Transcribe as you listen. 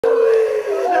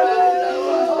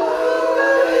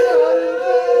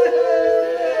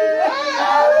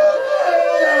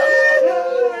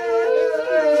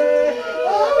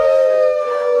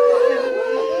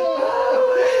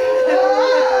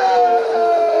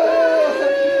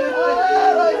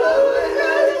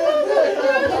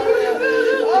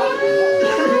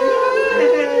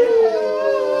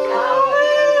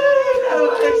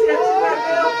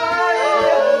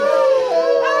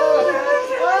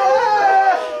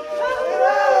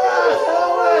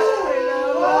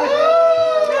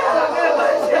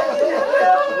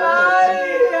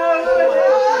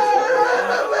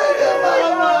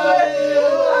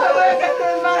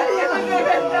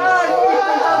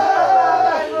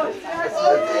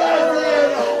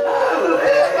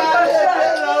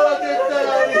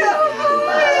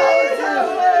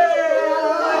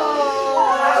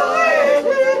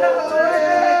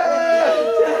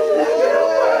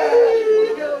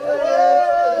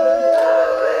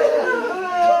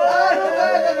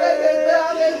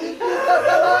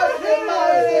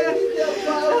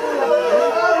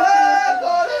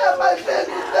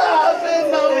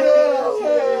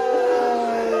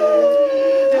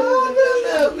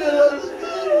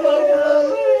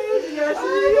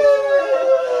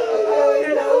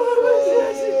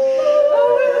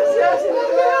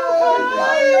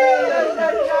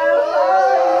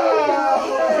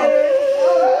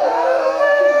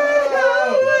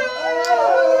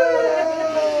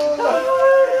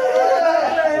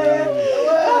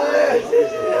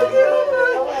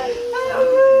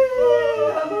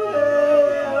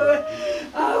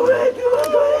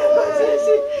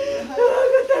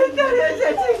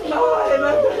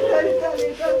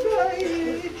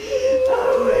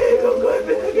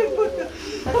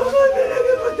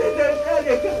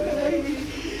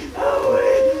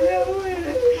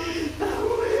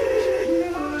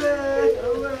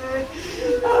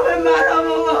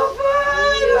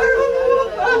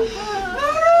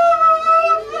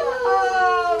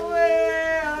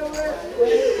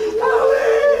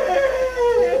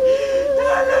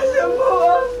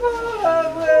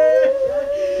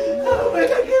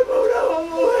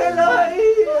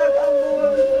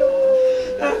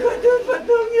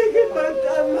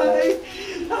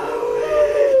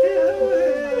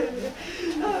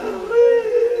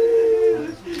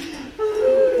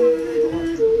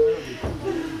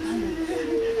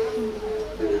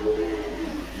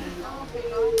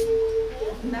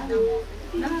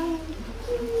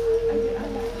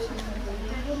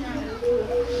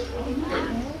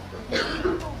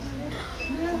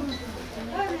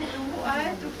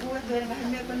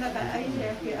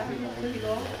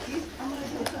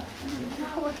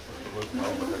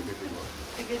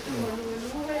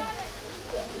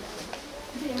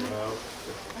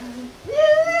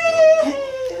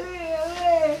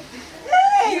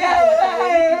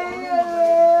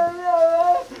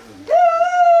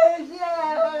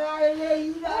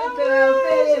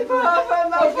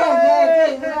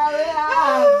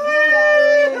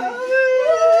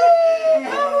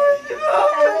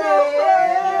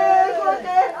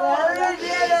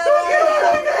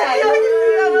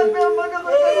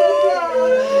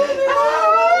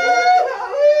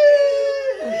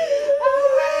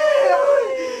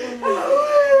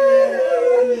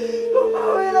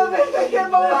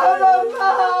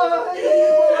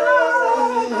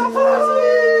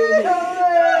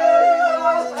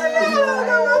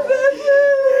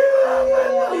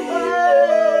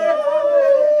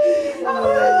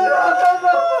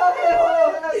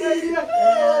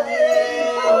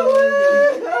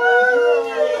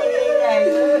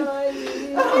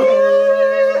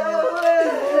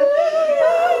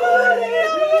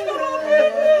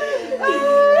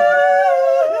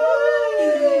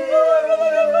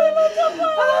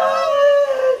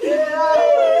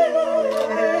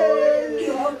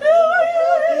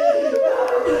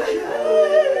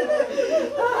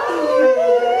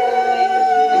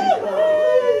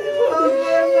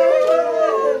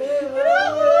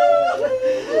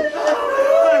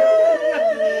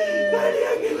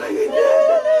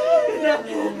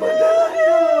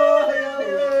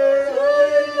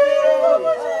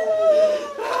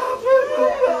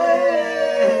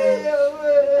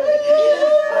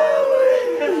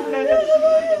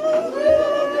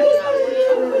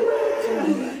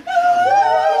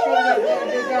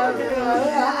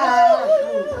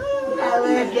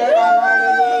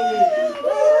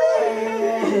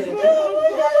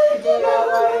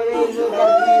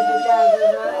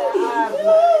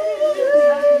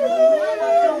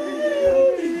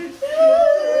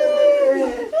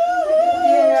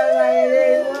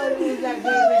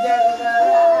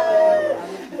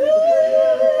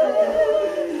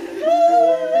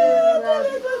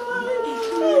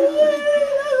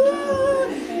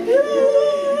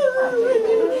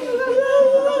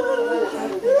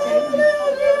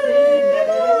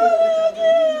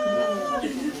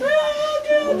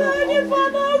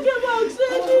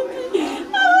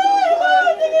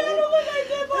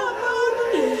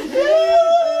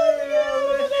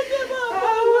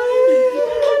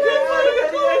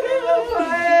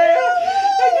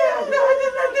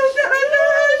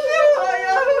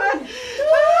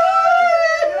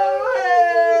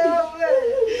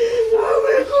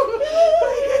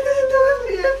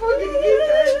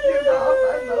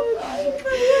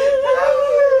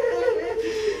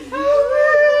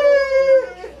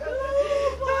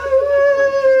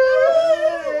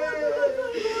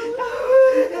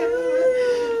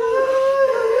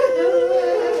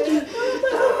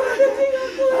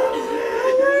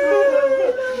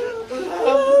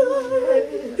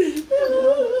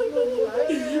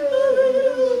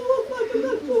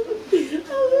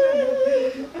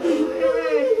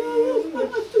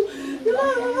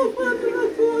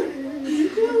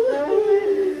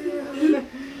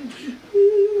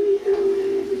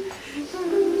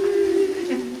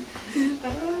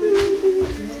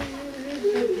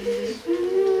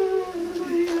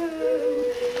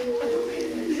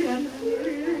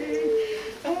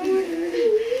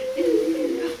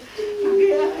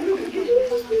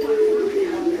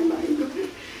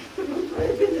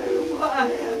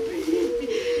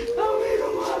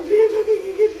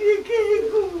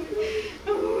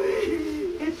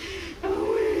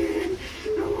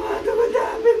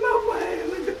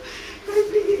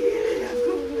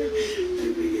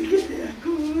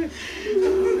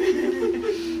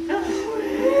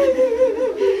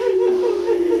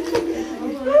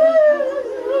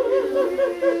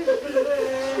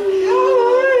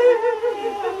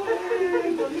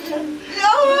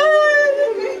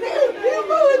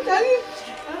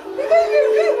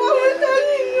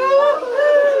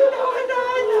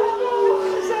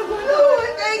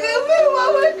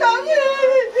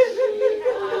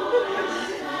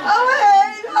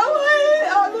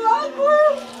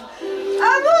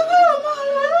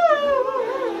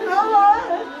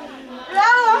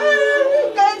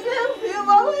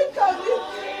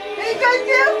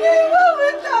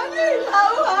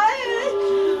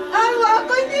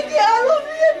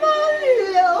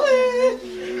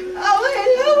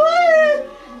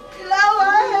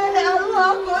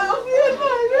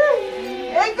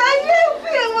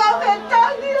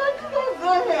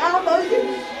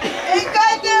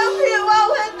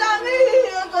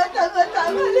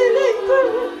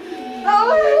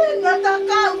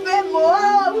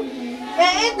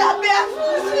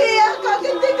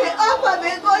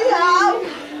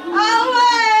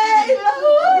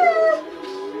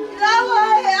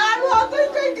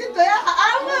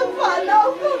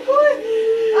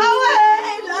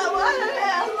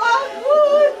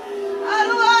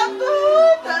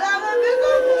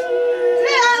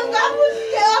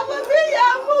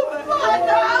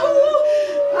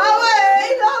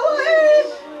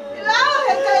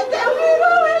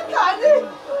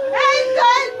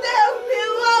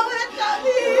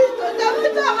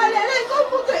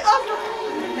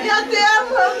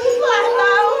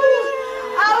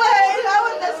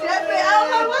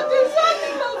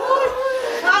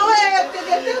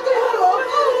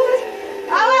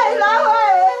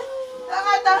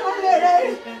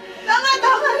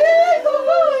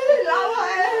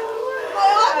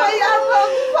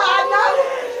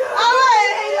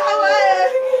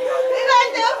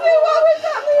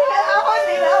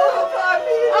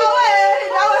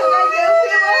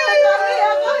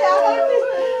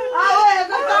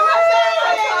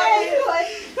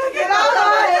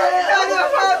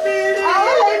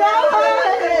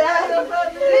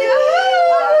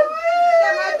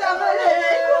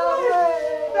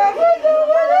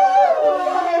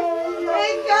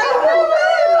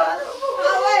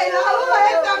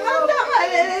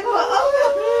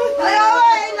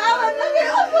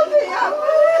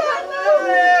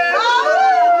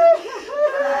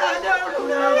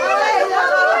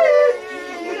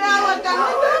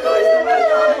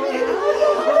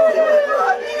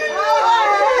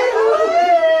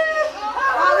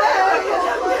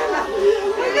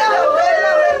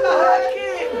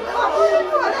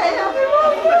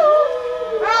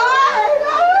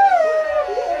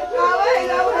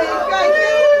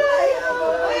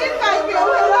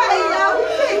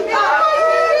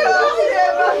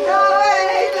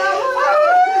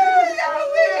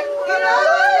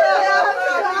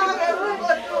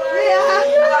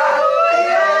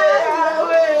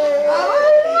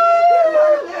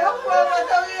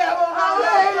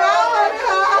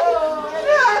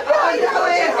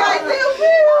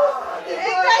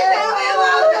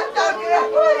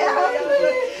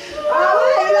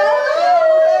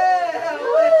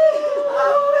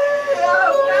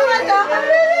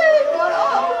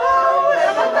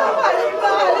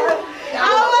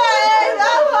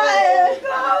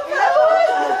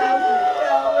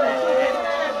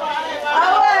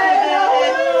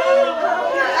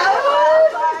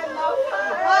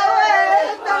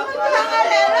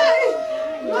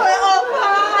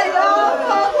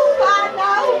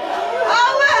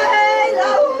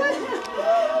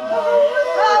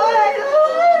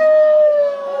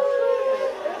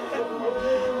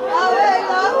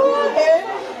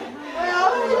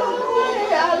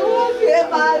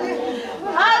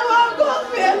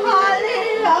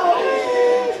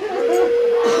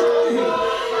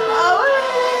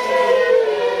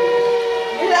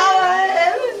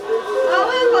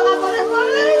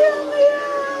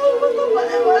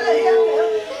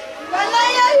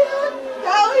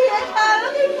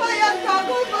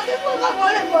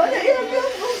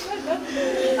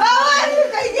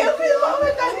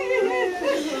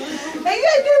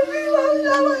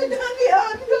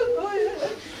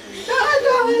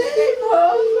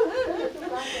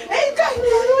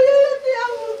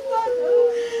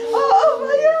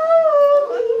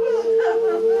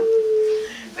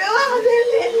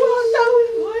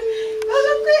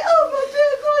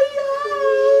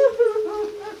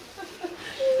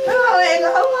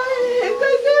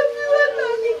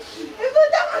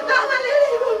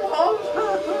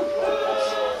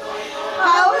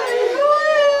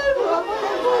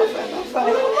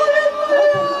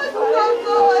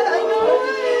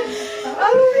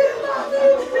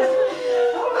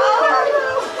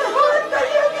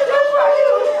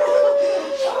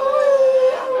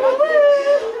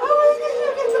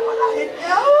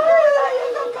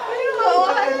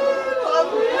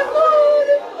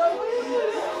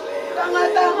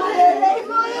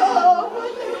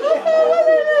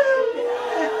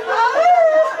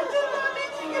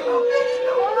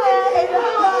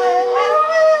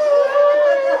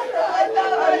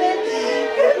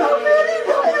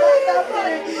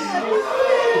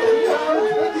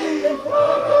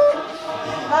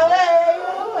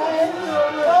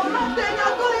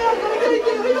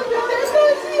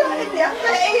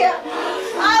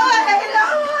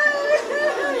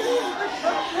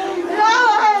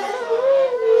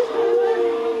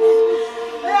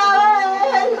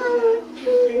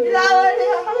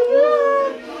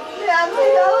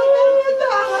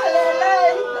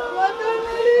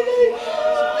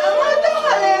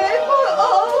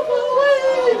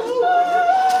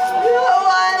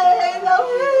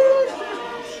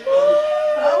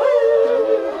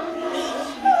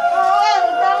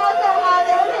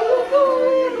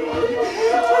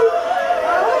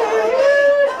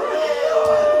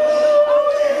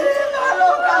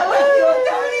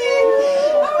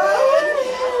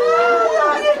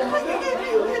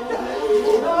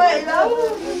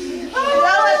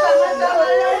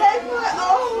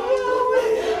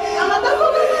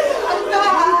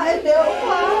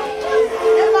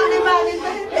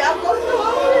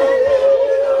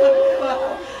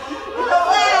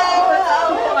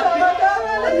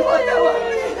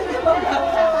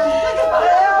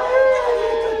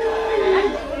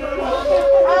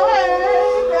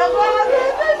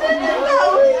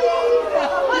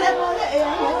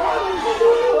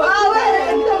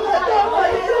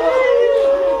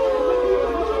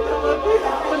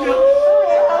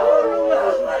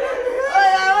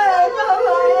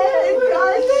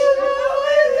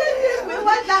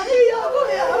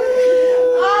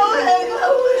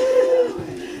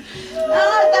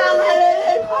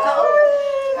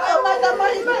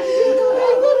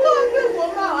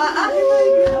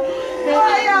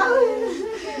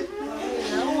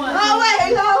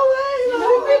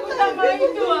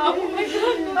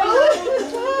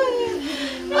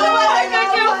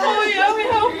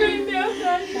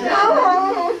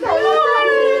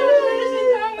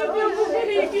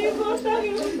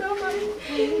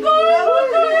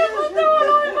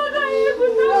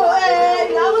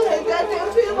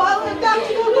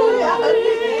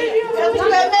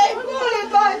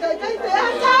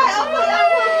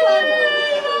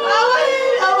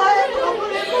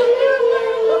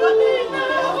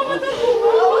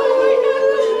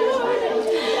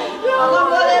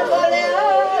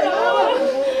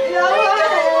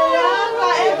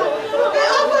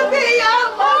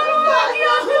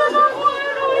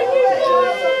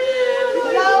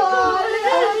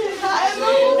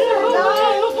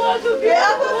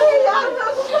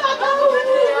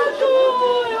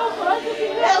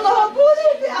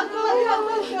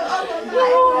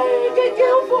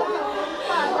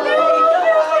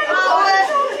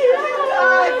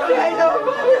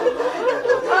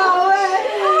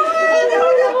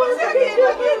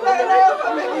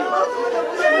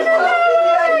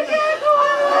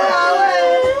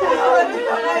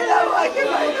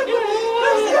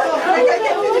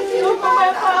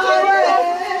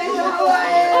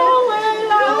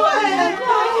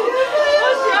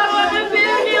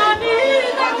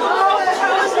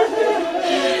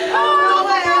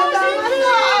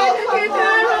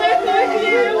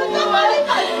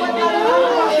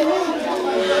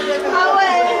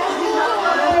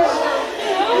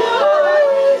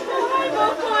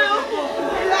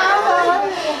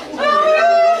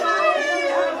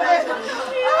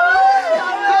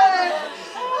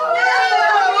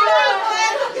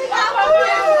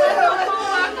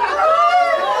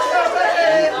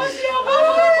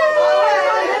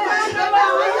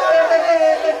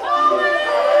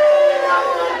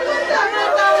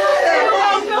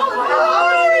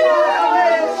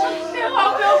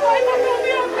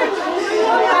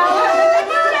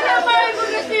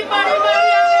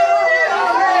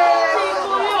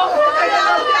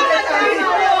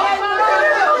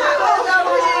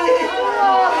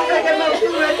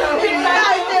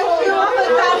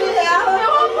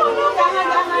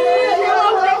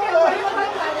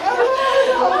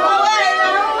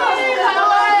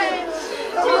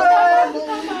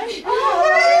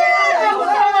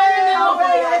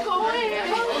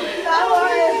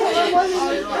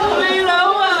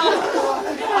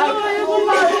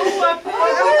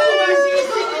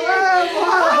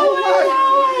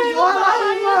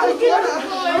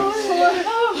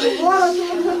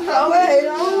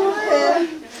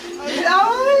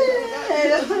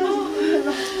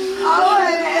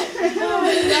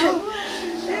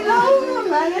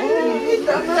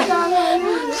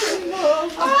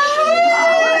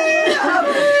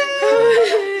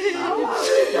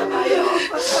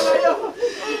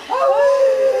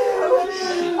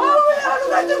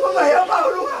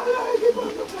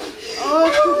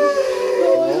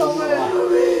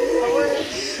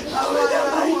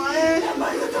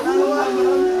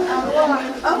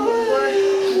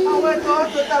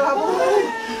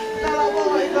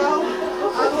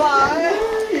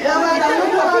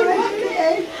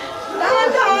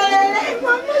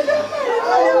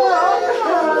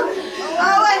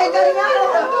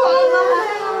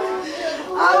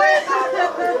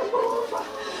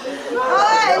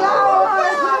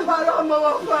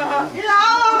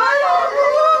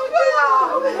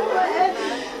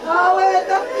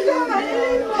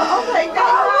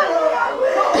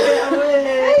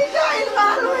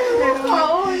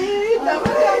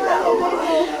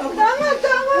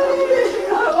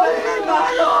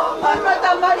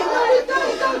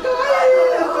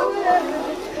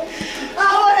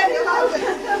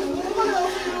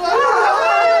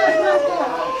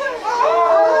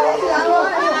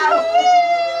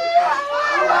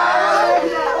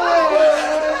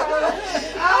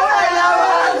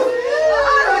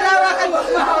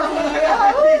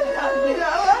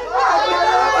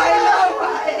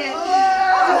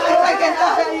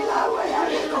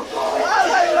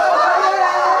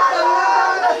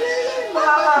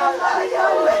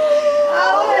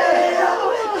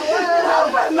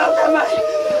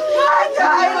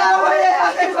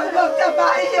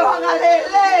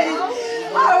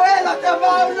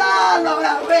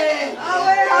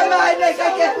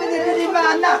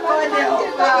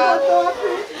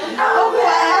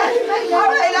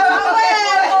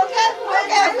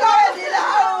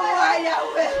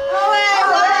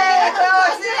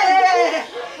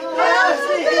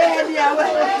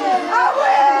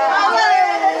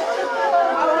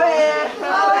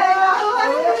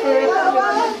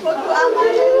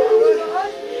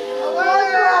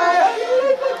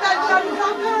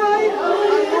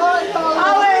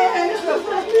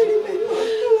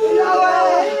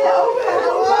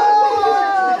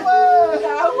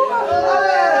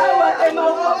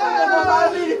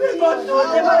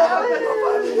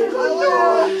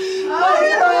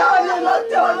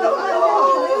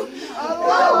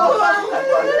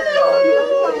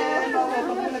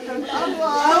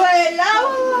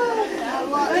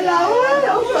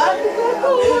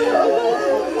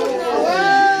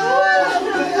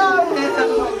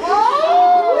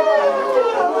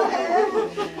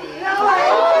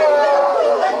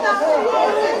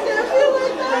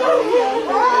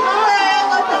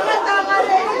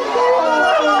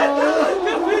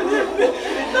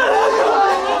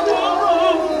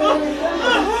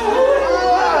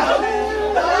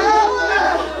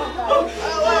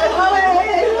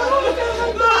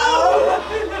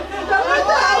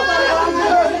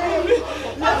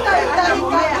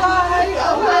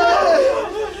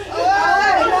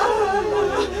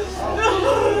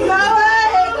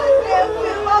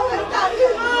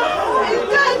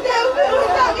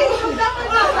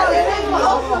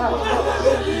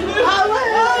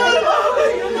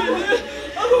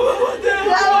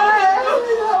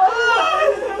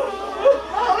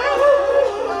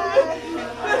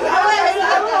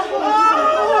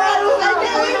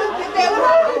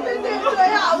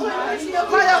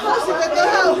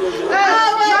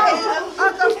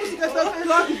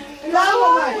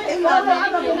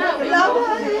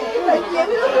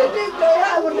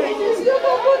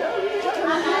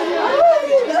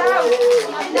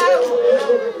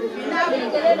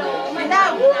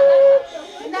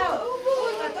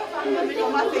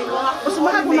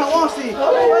Usimaha kuna osi.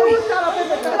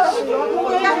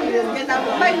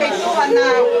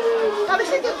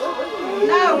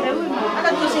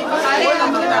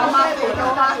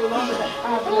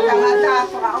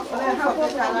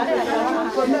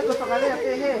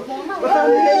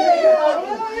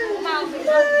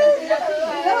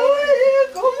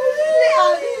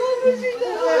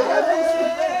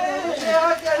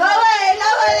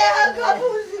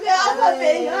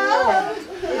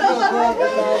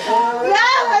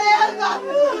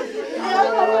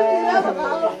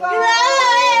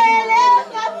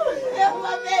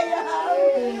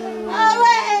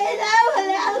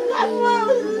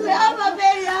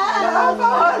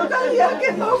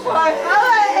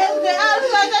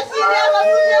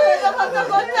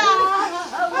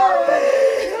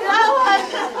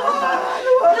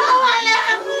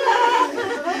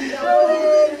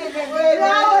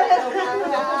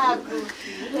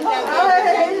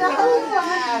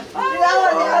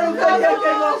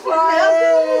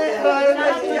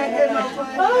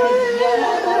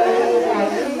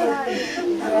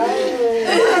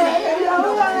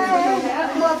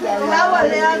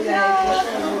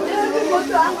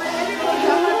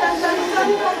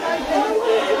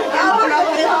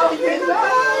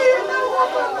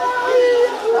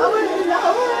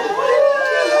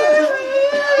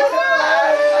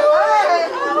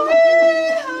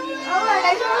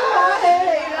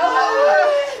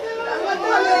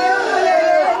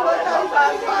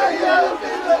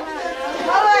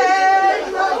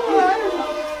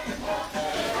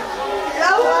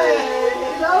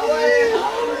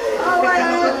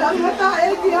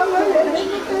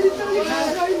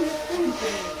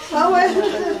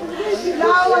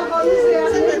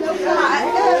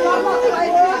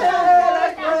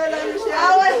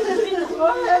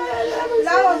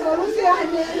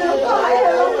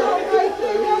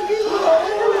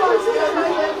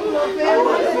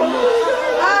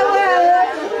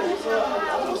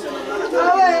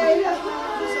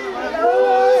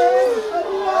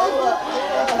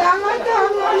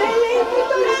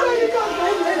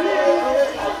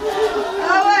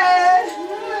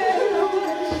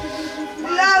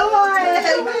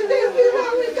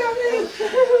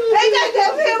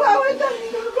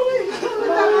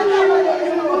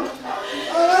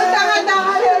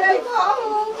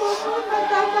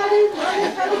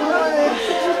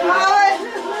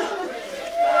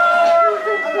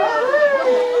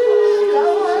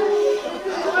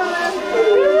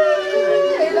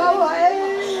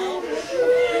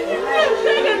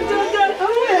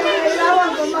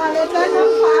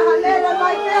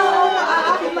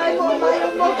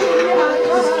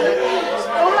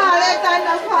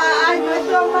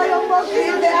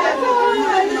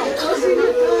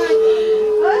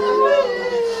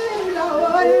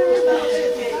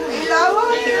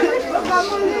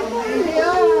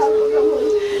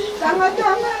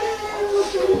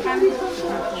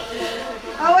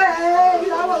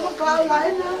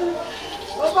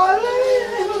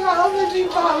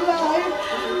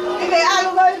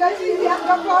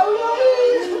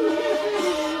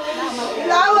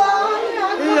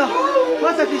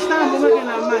 Masa Krishna bunga ke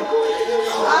nama.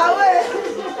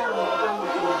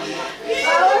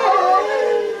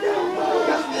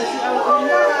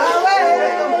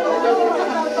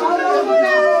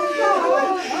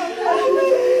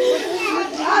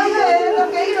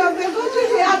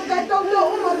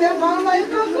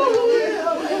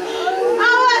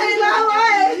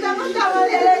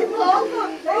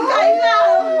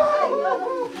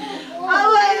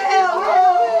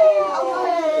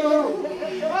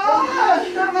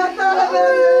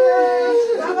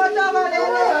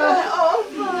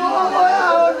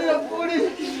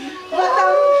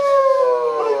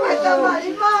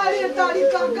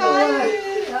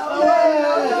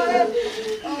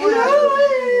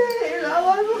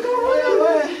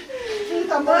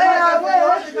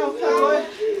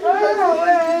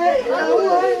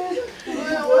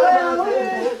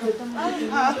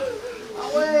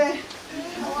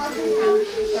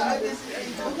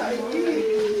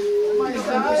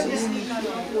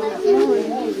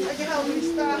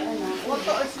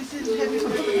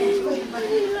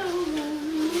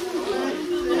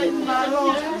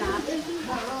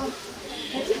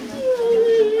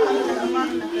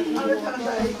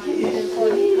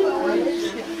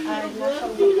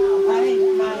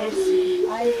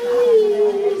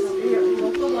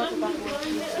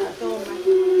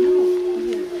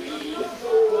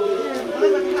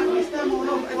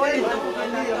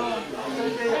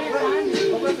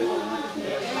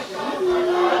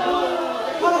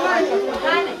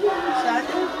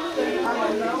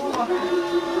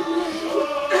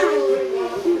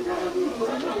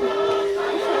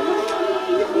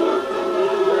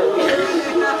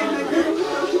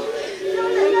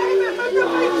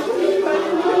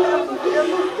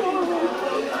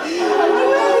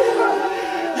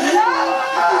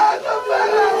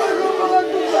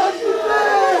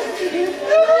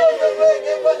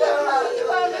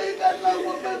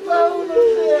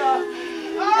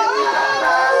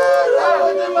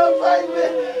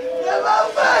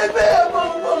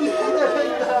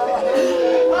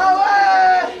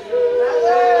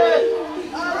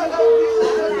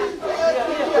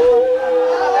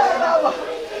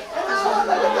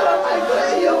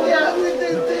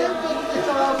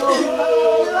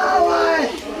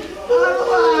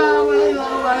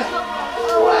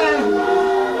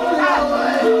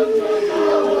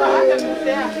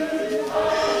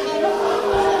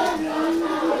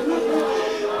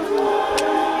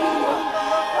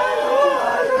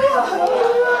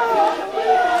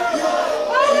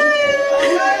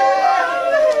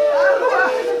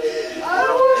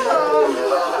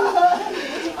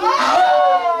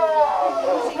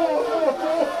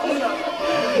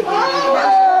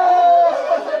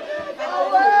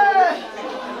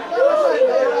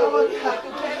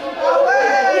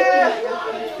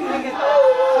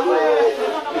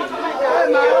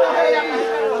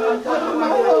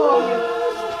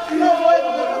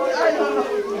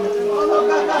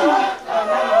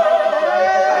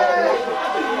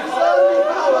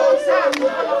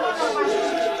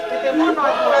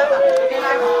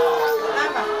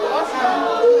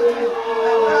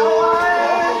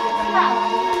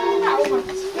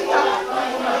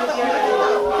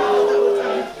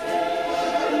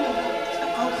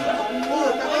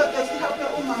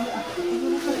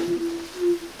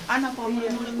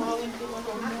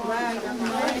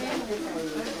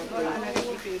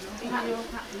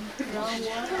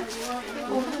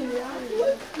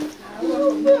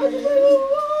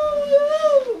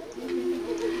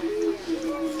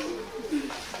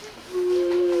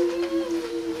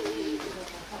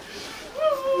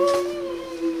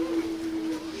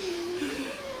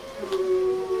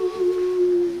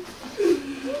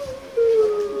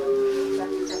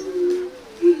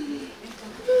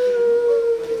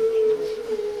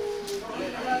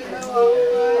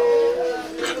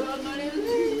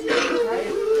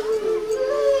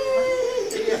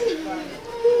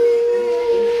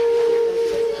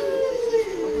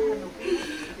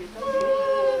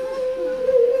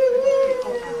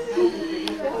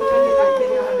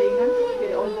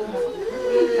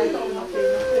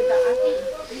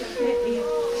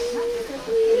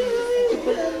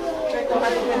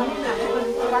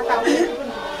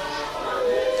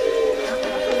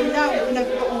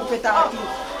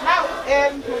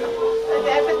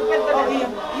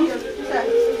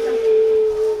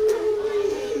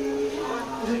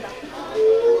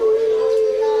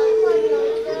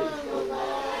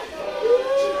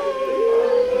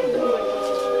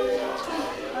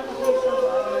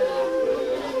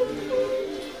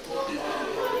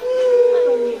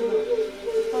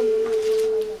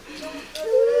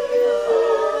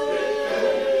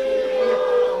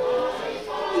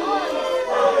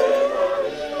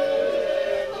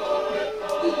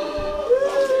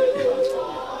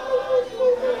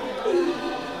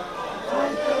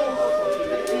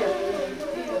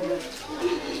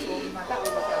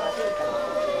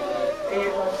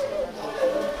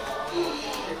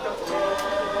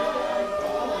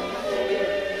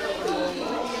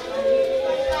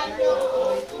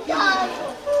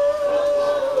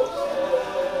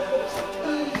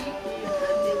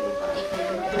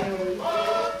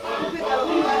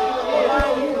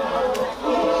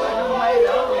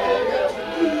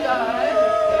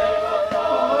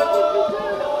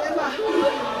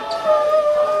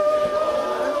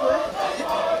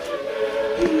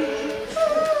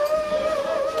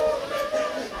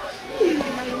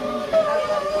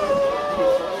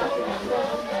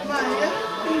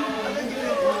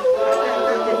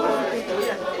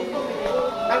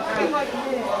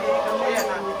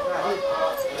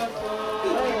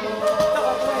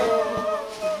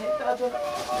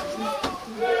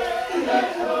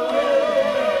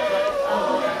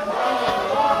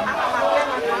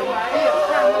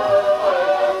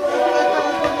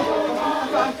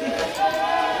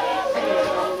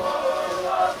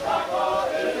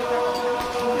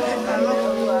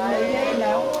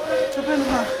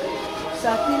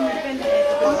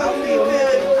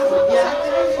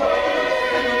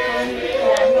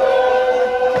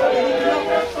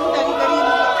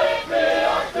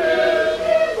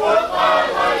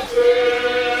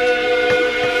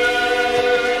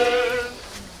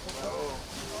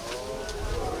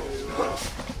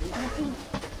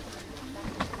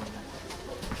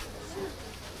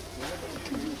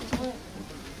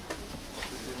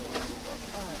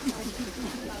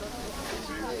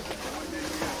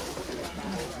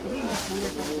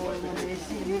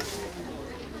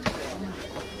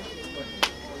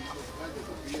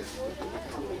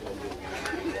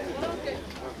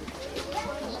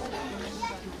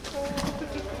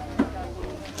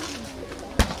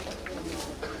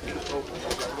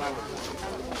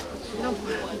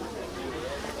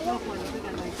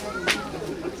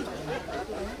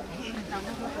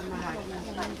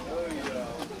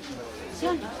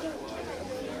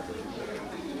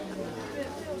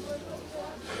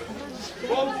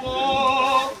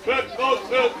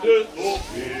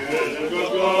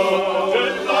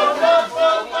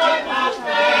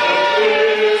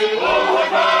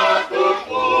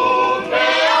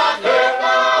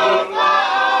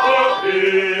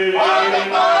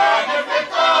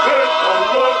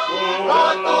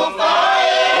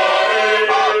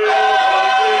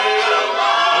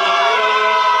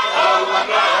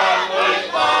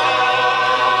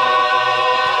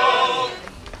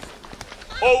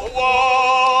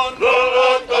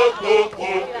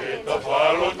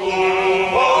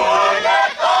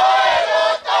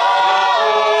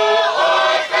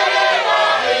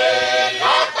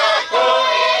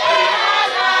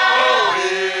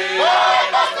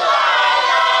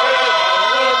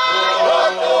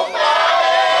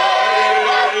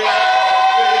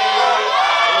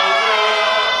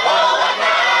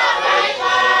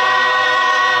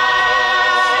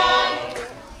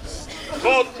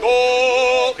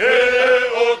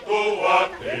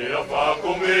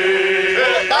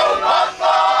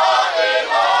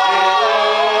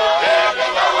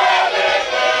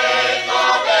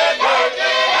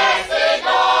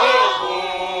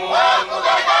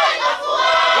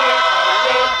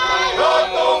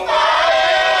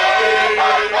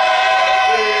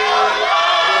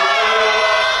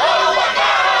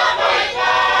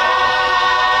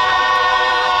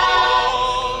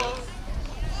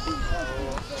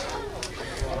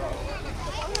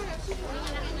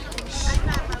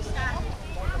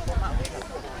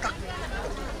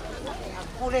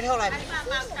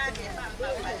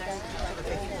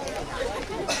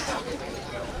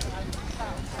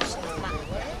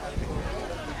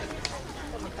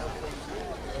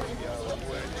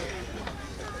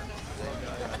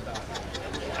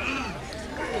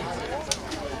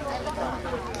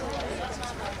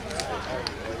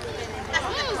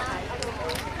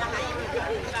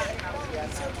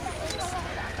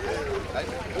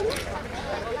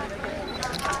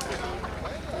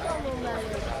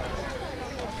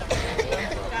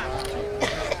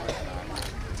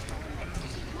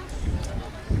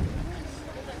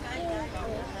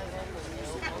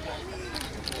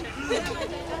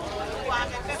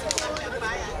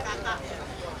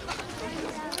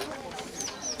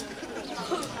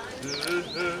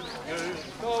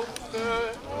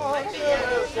 Oi,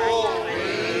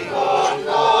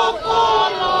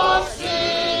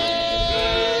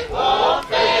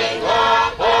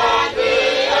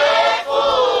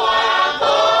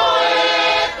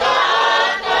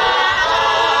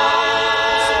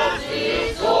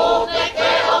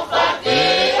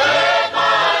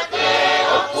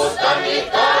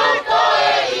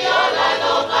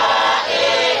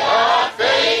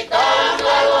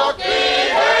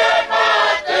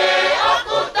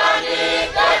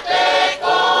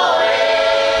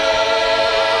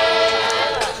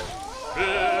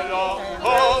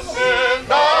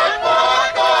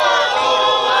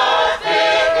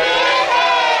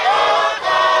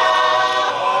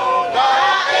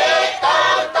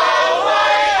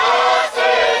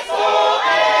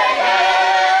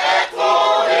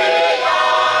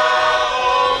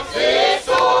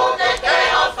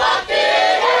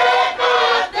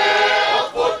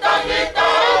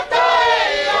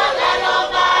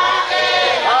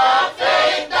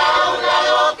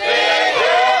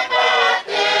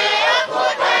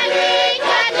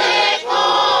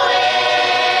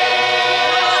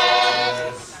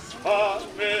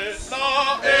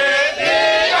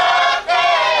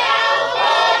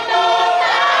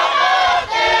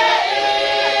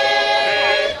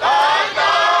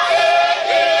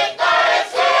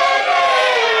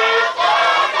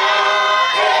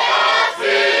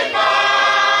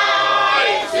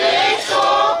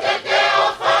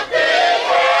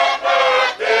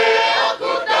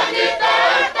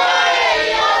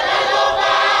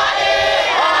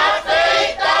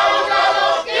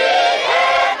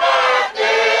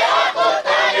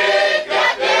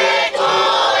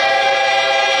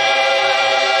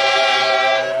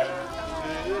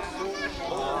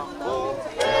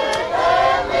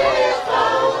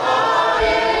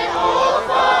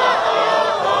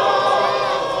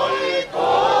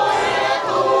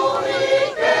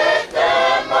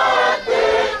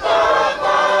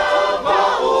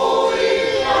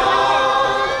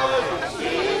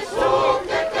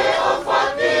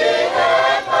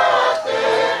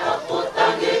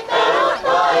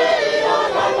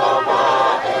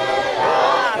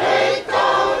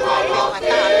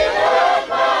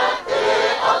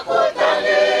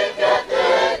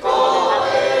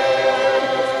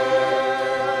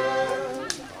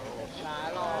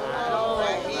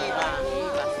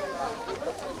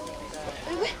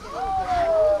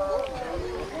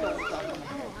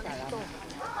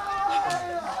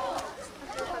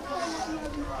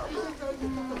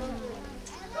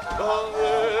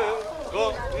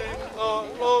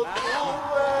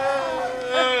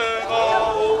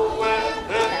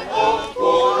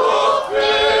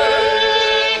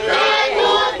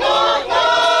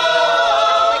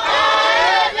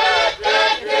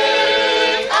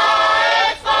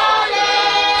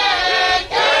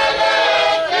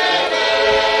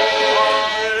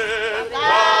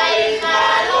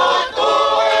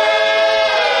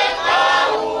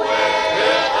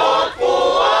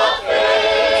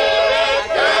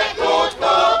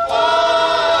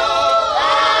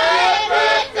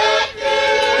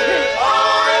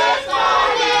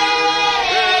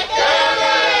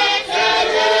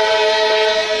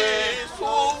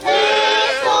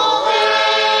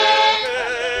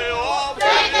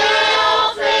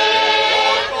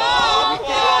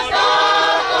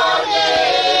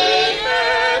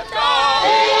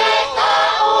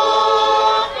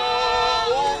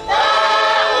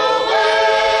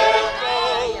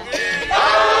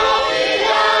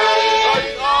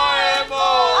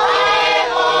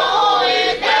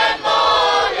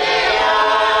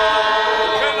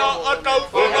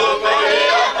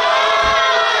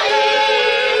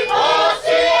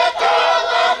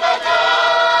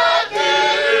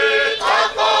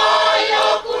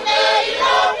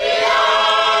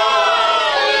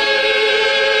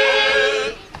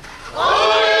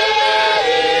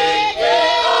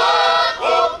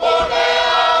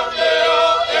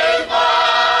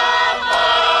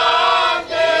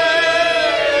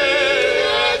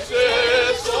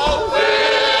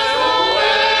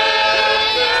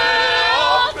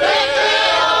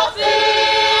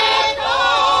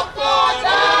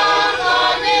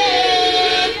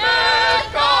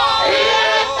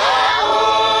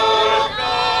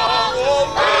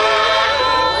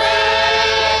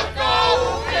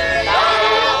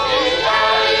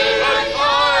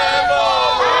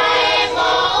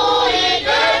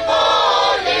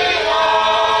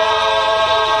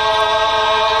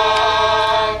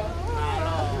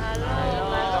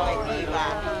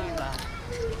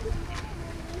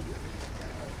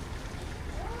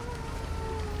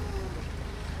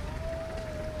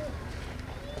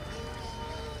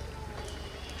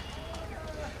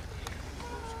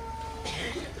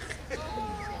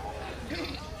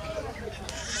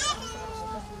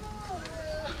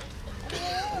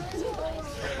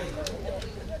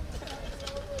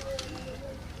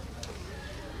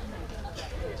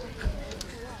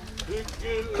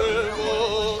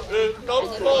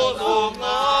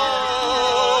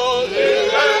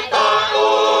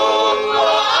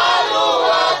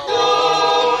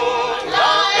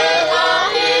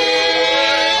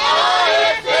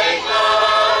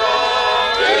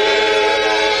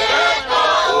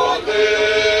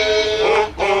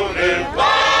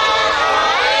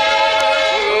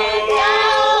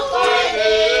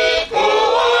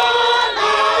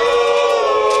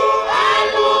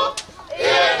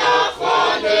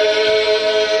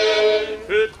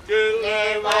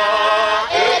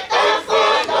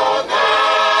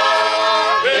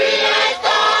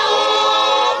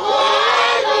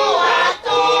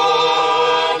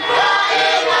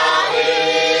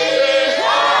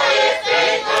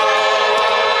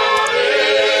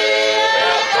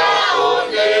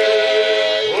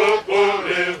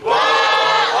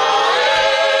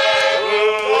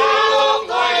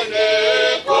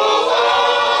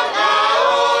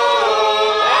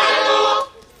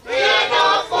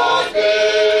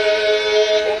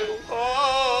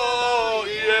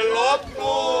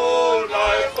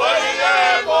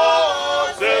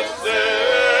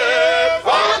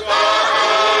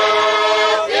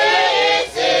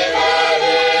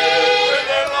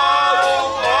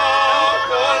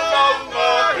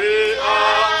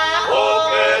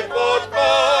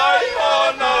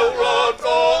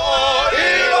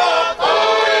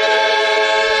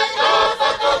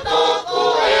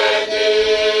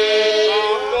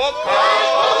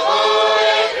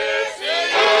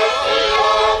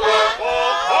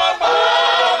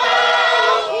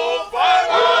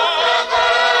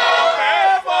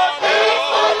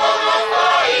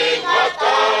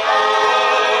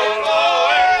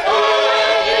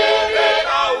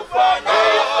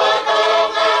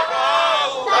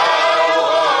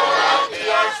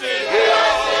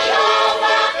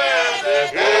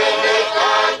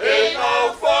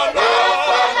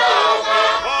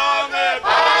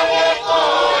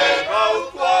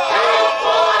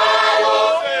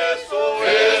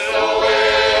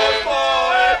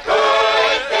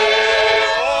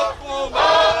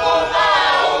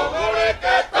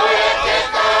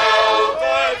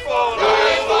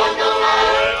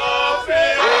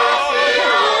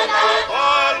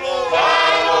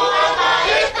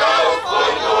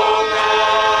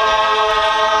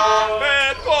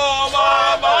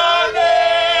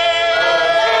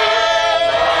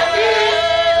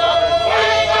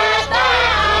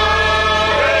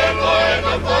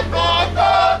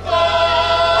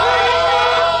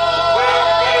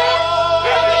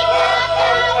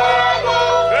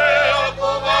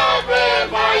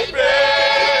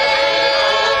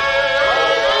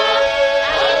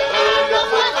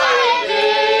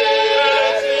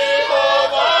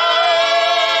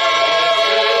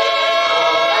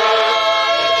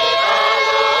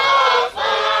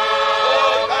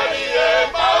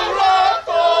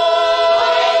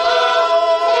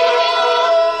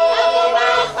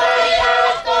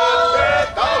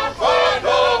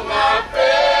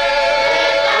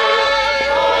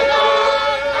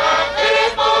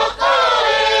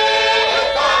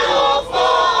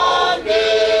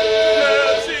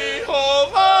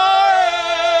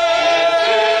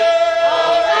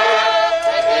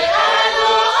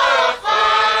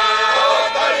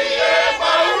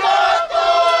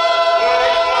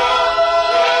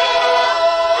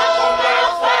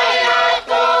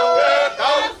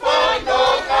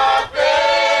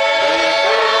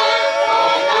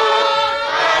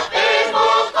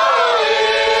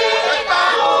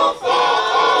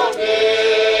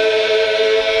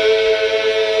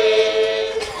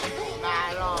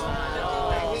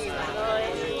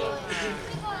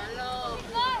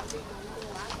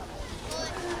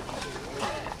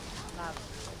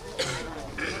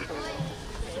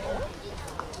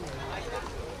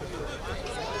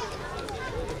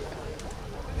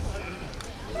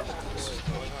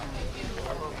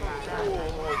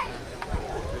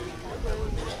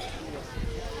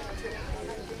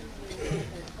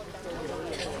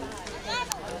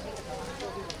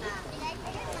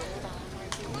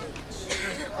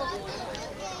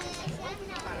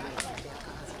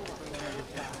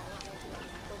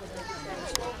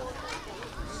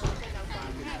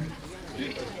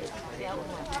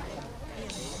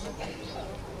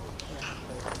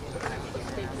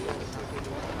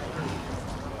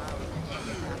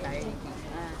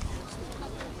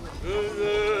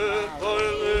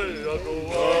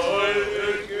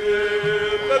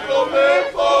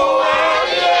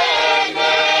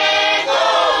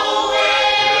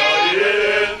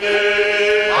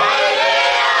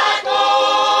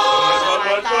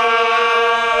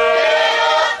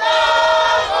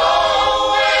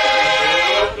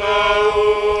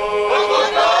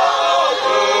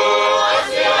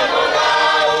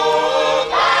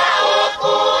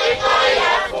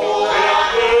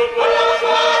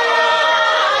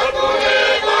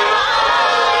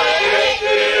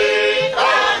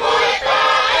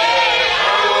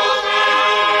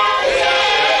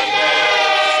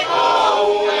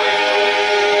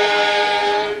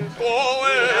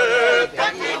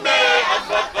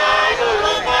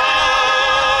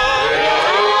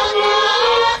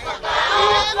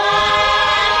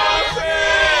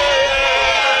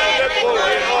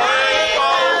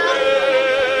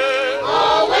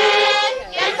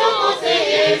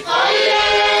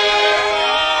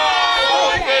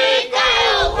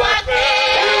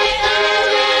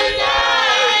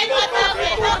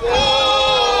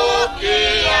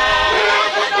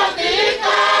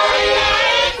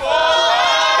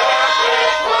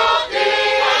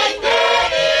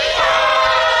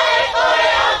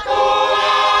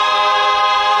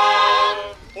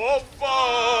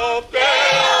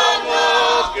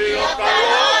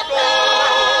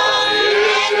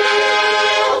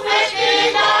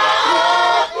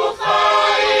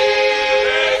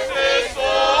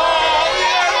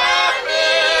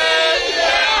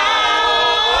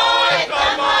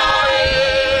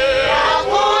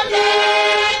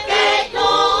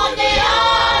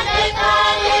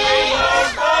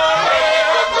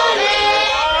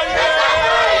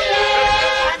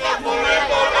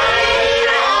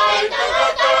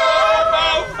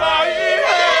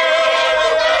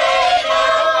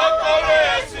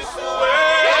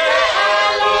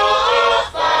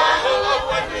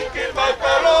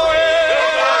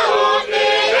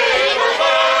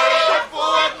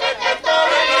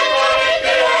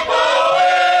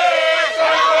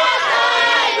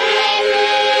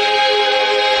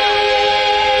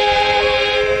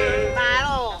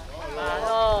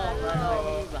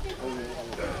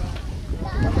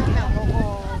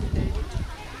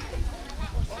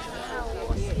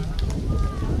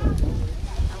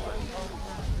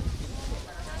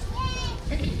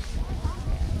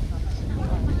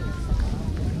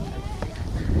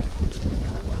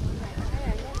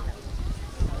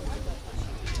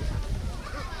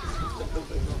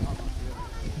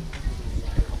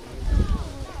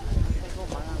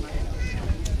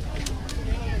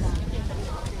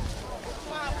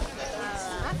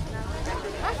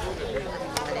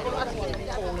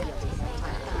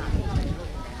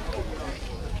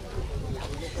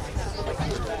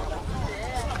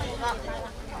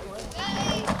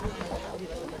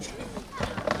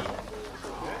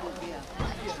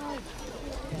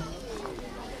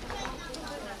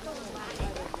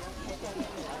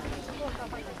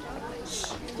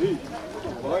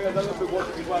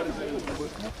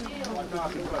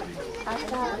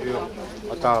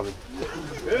 Atavi.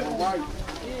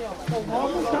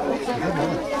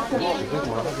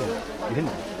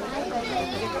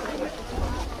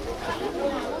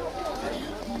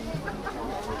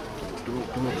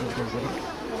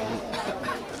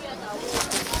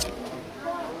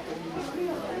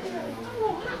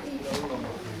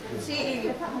 Sí.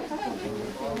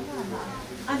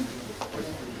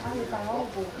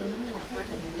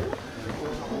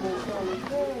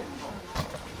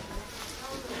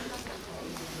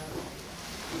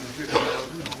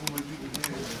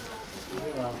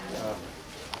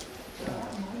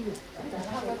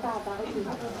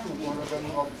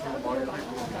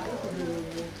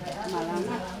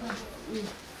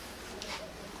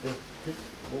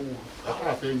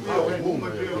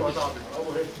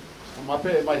 Mà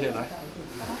phê bay hiện này.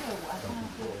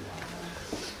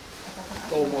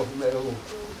 Tô một mẹ luôn.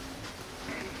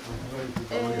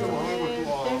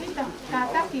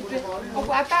 Kata kipe,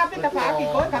 o ata pe ta fa ki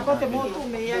ko ta ko te mo tu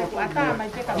me ya o ata mai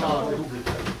te ka mo.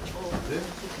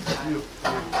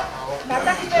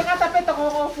 Kata kipe ngata pe to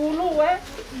ko fulu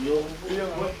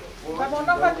Ka mo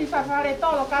no ka ti fa fa re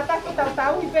to lo kata ki ta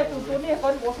ta u pe tu tu ni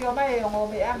ko mo fi o mai o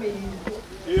me a me.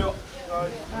 Yo.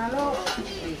 Alo.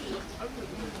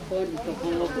 Kon to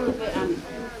ko ku pe an.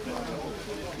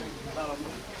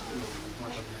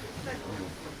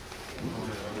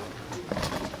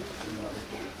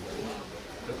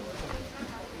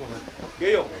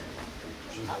 Geyo.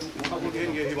 Aku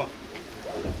gen ge hiba.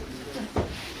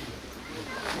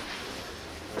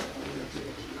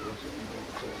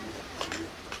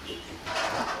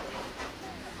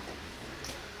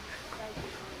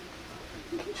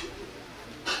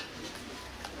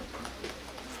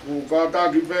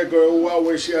 Kata ki pe ko ua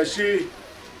we si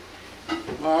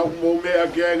ma mo me a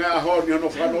ke nga ho ni no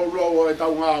fa no lo e ta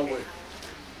nga we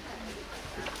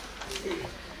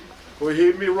ko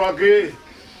hi mi roki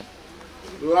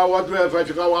la wa tu e fa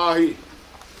ka wa hi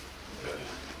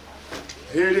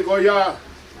hi ko ya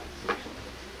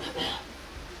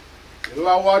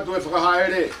la wa tu e fa ha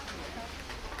ere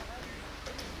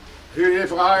hi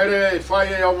fa ha ere fa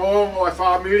ye o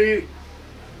family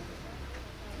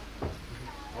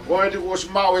Boy, it was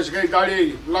Mao's gay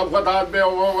galley, love what I'd be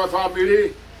over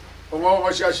family,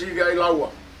 over Shashi gay ILAUA.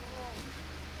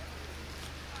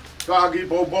 Kagi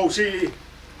Bobo see,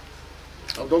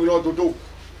 I don't know to do.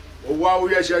 Oh, wow,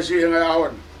 yes, I see in our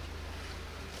own.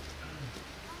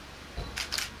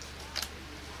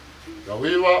 The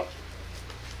Viva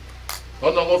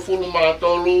Hono Fulma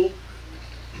Tolu,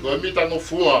 the Mitan of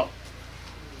Fua,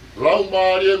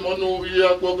 Laumari,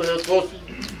 Monuvia, Cocosi.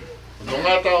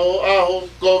 Nongata o aho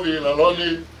kovi la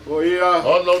loni o ia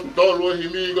ono tolu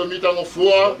himigo mitango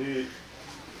fua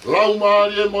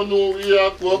laumari monu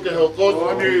ia kuoke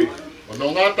hokosi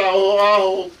nongata o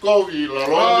aho kovi la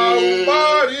loni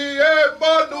laumari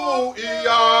monu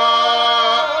ia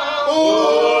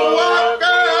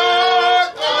uake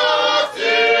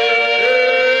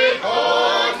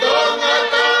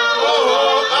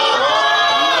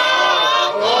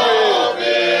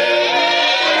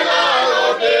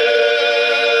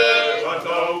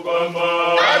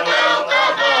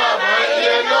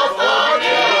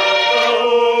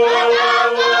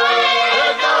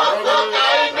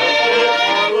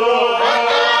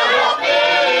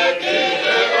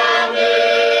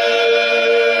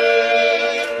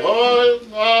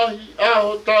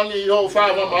o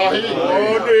fama mahi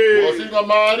o singa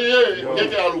mari e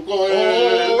ke aluko e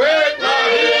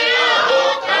tahi aho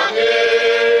kange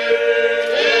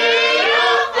e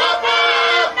akapa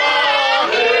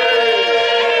mahi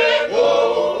o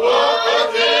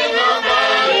singa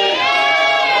mari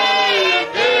e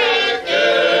ke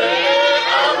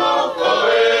aluko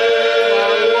e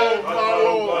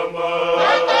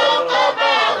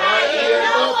akapa mahi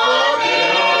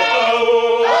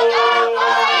o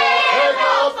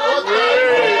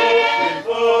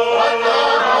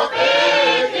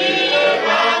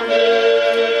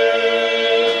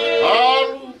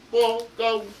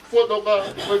toka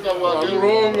koe ka wa ke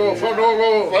Rongo, whanongo.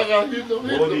 Whaka hito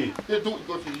hito. He tu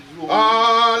ko si isu.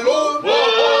 Alo.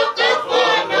 Te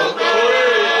whanongo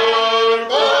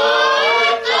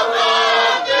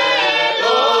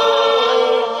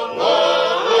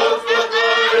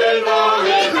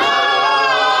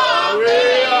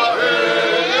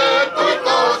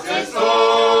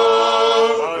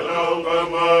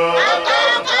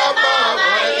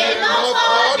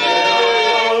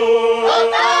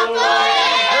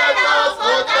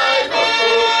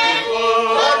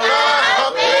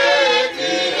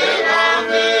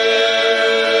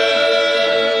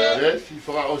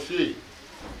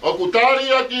O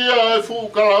kutari aki e fu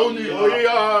kalauni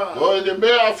oia o e de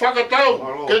mea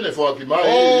whakatau kene whaki mai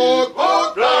o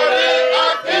kutari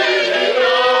aki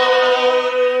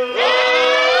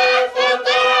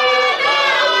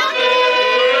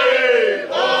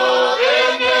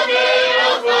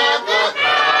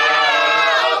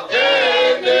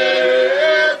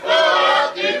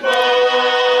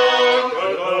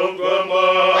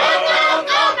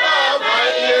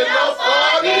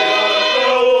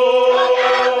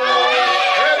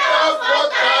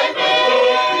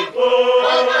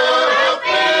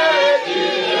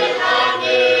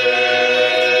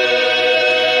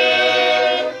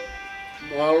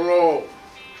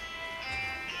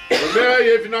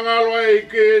Ngaloa e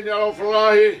ke ni alo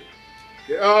falahi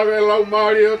ke ave lau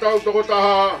mari o tau toko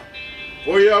taha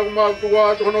koi au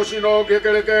mautua tono sino ke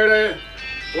kere kere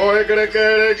koe kere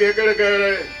kere ke kere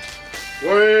kere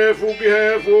koe fuki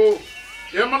he fu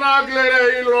e mana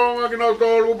klere i longa ki nau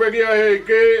tolu pekia he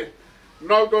ke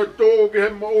nau toi tō ki he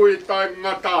moui tai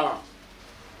ngata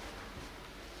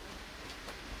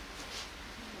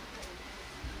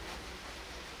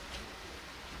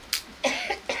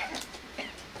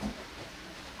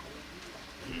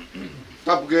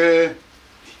Tapke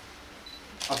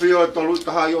apio tolu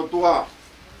taha i o tua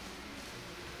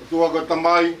ka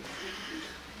tamai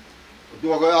o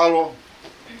tua ka alo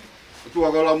o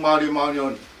tua ka lau mari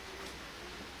maunion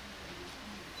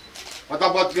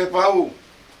matapat ke pau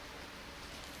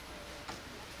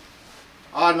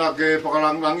ana ke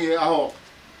pakalangangi aho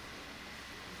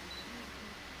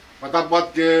matapat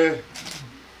ke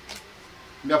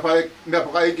mea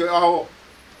pakai ke aho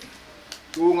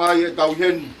tungai e tau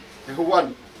hen e huan.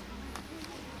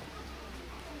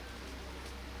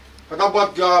 Katapat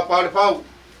ka pare pau.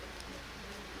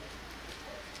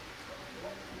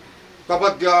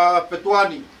 Katapat ka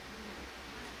petuani.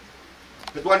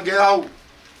 Petuani ke hau.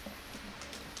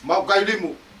 Mau kai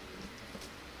limu.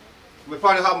 Me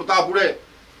pare ha mutabure.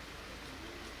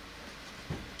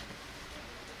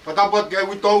 Katapat ke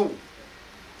witou.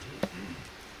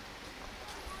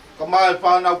 Kamal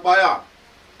pa na upaya.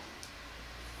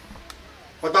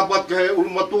 Patapat ke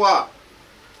ulmatua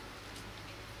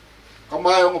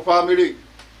kamay ang family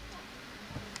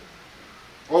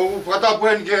o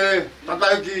patapuan ke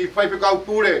tatay ki paipikaw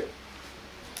pure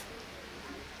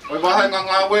o bahay nga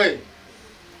ngawe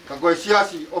kagoy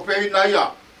siyasi o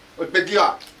pehinaya o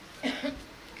pegia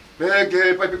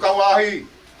peke paipikaw ahi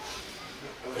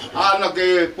anak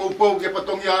ke pupo ke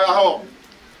patongya aho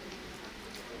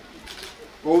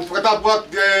o patapat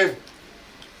ke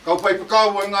kau pai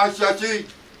pekau ang asiasi,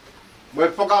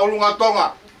 may pagkaulong ato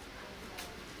nga.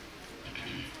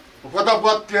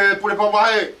 Pagkatapat ke puli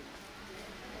pamahe,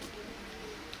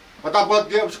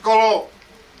 pagkatapat ke psikolo,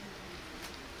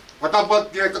 pagkatapat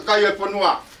ke kakaya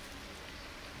punwa.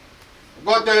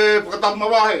 Pagkatapat pagkatapat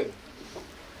mawahe,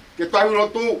 ke tayo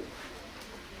lotu,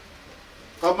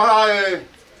 kamahe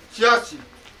siasi,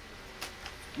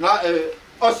 na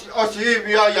osi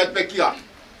biya yan pekia.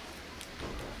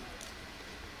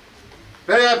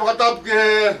 Pea pagkatap ke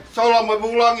saula mo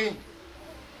bulangi.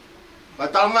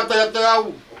 Katanga taya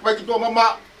tayau, pa kito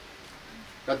mama.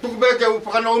 Katugbe ke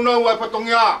upakanauna wa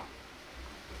patongya.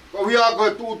 Ko hiya ko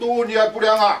tutu ni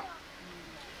apurianga.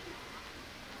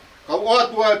 Ka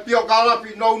watu wa pio kala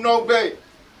pi no be.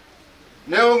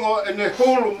 Neongo ene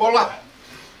hulu mola.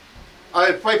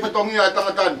 Ai pai patongya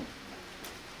tangatan.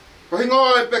 Ko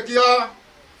hingo e pekia.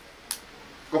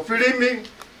 Ko FILIMI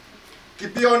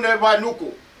KIPIONE wa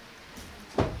ENUKU.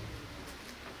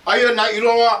 Aia na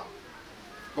ILAUA,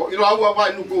 ko ILAUA wa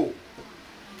ENUKU.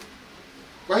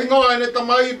 Ko hingoa ne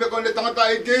tamai pe ko ne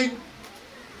tangata eki,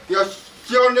 kia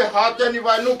sione hate ni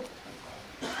wa ENUKU.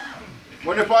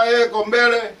 Mo ne pae ko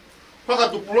mbele,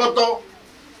 whakatupuloto,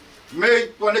 mei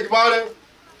tuane ki vale,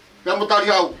 pia motari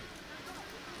au.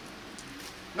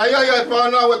 Na ia e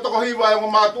whanau e toko hiwa e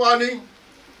mamatuani,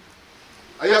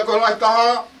 aia ko lai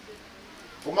taha,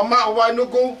 ko mama o wa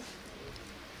ENUKU,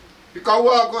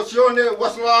 Pikaua ko sione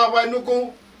wasla wa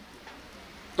ENUKU,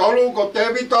 tolu ko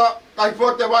tevita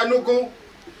kaifote wa ENUKU,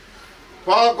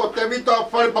 Whako te mita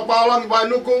whare papalangi vai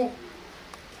nuku.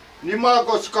 Nima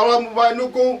ko skalamu vai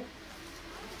nuku.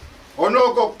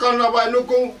 Ono ko kana vai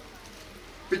nuku.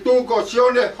 Pitu ko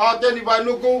sione hateni vai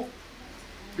nuku.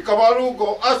 Pikawaru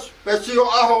ko as pesio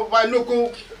aho vai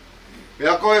nuku.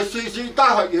 Pea ko e si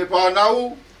taha i he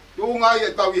whanau. Tuungai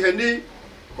e tau i he ni.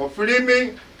 Ko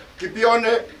FILIMI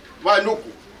KIPIONE vai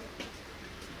nuku.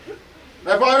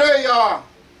 Me whare ia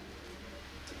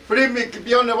FILIMI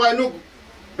KIPIONE vai nuku.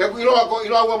 Peku iloa ko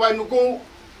ILAUA vai nuku.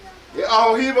 E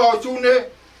aho hiwa o sune.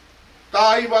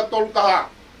 Tā iwa tolu taha.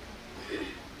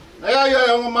 Nea ia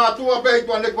e onga mātua pehi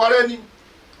tua nekwareni.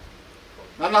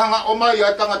 Nanahanga o mai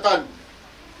ai tangatani.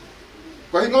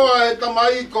 Ko hingoa e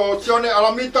tamai ko sione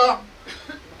alamita.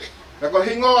 E ko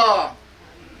hingoa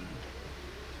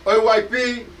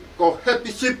OIP ko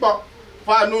hepi sipa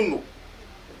whanunu.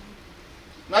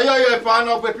 Na ia e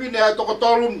whanau pepine ai toko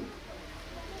tolun.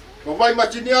 Ko vai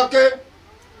machini ake.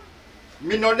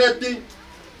 Minoneti.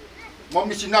 Mo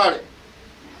misinare.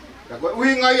 Ko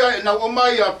uhinga ia e nau o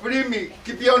mai a FILIMI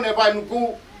KIPIONE vai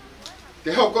nuku.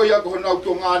 Te hoko ia ko nau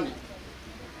tō ngani.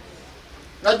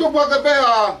 Na tupa ka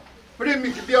pea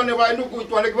FILIMI KIPIONE vai nuku i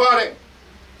tua nekware.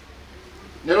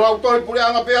 Ne lau toi pule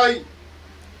anga pe ai.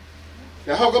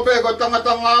 Te hoko pe ko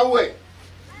tangata ngā ue.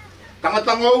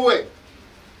 Tangata ngā ue.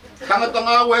 Tangata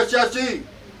ngā ue siasi.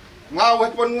 Ngā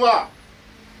ue ponua.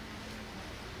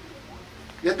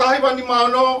 Ia tahi wani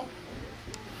maono.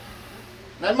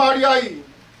 Nei mari ai.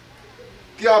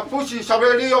 Kia pusi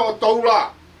saverio o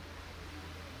toula.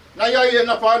 Nei ai e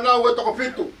na whanau e toko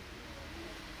fitu.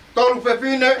 Tolu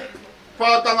pepine.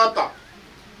 Whātangata.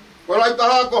 Ko lai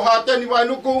taha ko hateni vai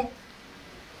nuku.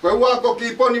 Ko ua ko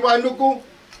kiponi vai nuku.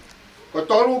 Ko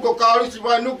tolu ko karisi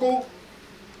vai nuku.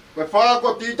 Ko wha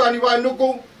ko titani vai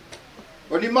nuku.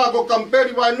 Ko nima ko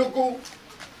kamperi vai nuku.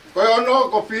 Ko ono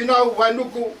ko finau vai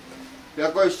nuku.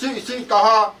 Pea ko si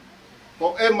taha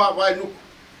ko ema vai nuku.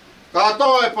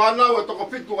 Katoa e whanau e toko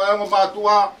fitu ai onga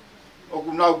mātua. O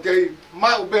kunau kei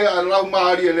mai ube a lau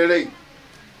maari e lelei.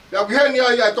 Pea ku heni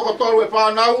ai ai toko tolu e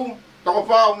whanau. Toko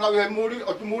whao nau he muri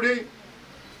o tumuri.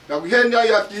 Pea ku heni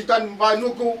ai ai titani vai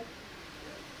nuku.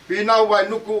 Finau vai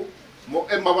nuku. Mo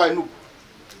ema vai nuku.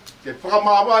 Ke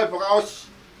whakamāwa e whakaosi.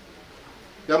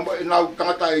 Pea mo e nau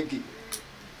tangata eki.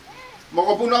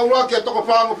 Moko puna ura ke toko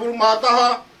whaanga furu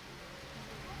mātaha.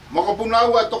 Moko puna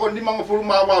ura e toko nimanga furu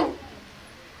māwaru.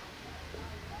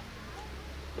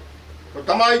 Ko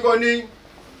tamai ko ni.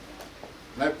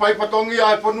 Nai pai patongi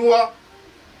ai ponua.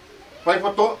 Pai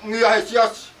patongi ai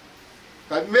siasi.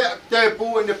 Kai mea te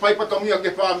pu e ne pai patongi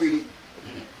ke family.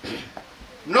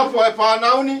 Nofo e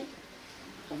whanau ni.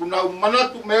 Kunau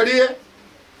manatu merie.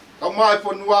 Kau mai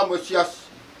ponua mo siasi.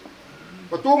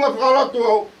 Ko tunga whakaratu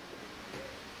au.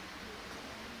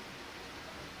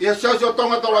 Ia siasi o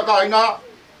tonga tawa taina.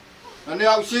 Na ne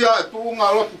au sia e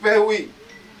tunga lotu pehui.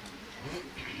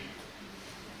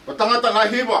 Ko tangata na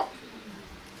hiwa.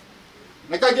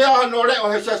 Nei ka kia hano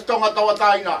reo he siasi tonga tawa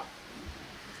taina.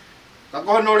 Ka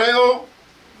ko hano reo.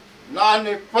 Na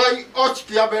ne whai ochi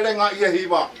ki aberenga i e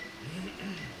hiwa.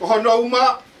 Ko hono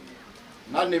uma.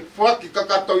 Na ne whaki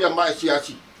kakato ia mai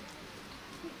siasi.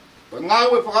 Ko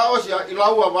ngau e whakaosi a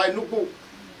ILAUA vai nuku.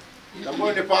 Ta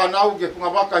moe ne whanau ke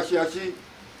whangawaka siasi.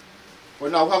 Ko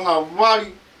nau hanga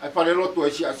wari ai wharelotu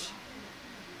e siasi.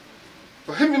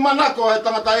 Ko himi manako e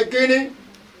tangata e kini.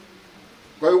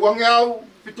 Ko e wange au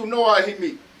pitu noa e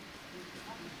himi.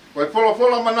 Ko e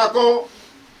wholofola manako.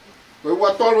 Ko e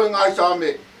watolu e ngai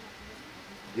same.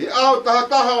 I au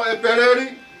tahataha e pereri.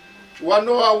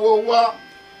 Wanoa uoua.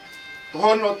 Ko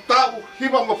hono tau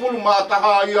hiwa mafulu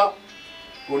mātaha ia.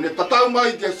 Ko ne tatau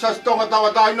mai ke sastonga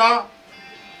tawa taina.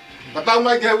 Tatau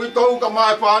mai ke witou ka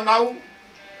mai whanau.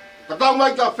 Tatau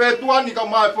mai ka whetuani ka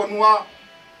mai whanua.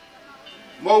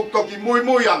 Mou toki mui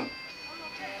muiang.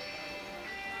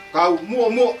 Kau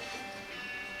mua.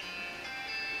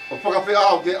 O whakawhi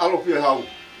au ke alofi e hau.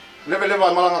 Lewe ai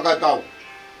malanga kai tau.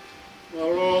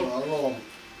 Alo.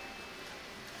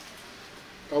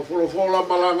 Tau wholofola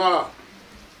malanga.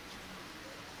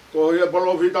 Ko ia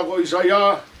palofita ko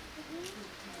Isaia.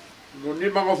 No ni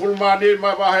mga fulmani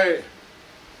mai wahe.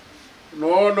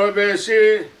 No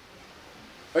besi.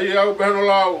 Ai au behano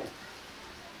lau.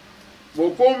 Mo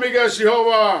kumi ke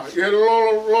sihowa. I he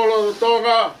lolo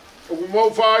toga. O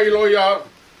kumau wha ilo ia.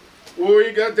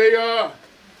 Ui ke te ia.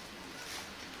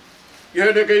 I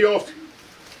he ne ke iofi.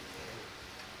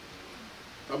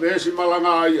 Ka besi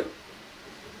malanga ia.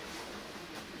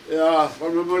 Ia,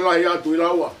 whamamulahi atu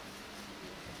ILAUA.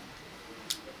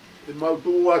 E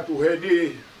mautu atu he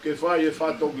ni ke whai e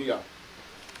whatongia.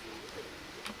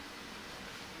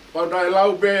 Pauna e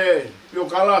lau be, pio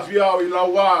kalawhia o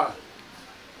ILAUA.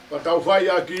 Patau fai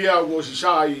a kia o si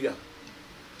sa ia.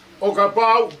 O ka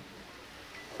pau,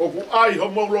 o ku ai ho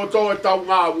molo to e tau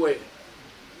ngā ue.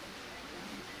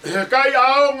 He kai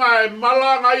aonga e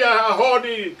malanga ia a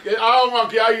honi, ke aonga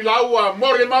ki ai laua,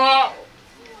 mori maa.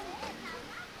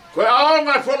 Koe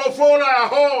aonga e wholofola a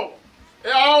ho, e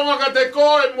aonga ka te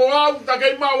koe mo au ta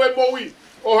kei mau e moui,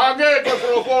 o hange koe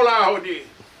wholofola a honi.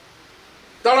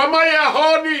 Tala mai a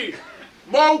honi,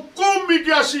 mau kumi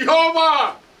ki a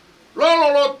sihova,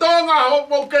 lolo lo tonga ho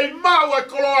mo kei mau e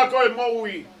koloa koe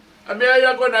moui. A mea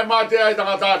ia koe nai mātea e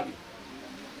tangatani.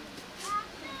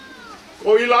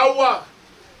 Ko ILAUA,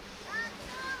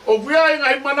 o whiai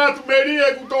ngahi manatu meri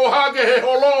e ku tō hake he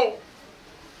holo,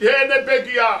 i he ne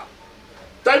pekia.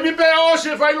 Tai mi pe o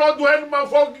se fai lotu henu mau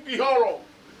foki ki holo.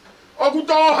 O ku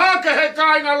tō hake he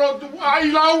kāinga lotu a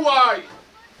ILAUA ai.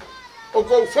 O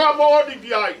kou whamo odi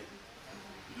ki ai.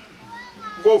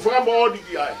 Kou whamo odi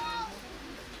ki ai.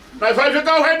 Nai fai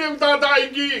whekau hene u tātā i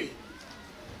ki.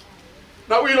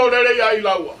 Na wilo nere ia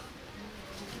ILAUA.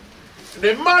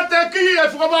 Ne mate ki e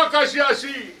whakamaka si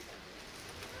asi.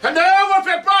 Hene ewa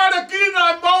whepare ki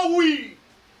na maui.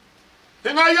 He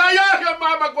ngai aiahi a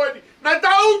mama koeni. Nai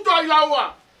ta uto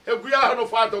ILAUA. He kuiaha no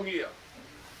whatongia.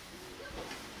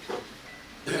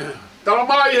 Tala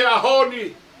mai he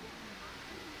ahoni.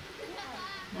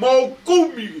 Mau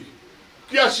kumi.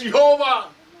 Kia sihova.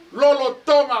 Lolo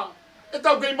tonga. E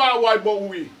tau kei mawai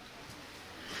maui.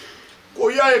 Ko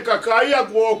ia e kakaia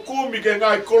ko kumi ke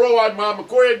ngai koloa ai mama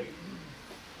koeni.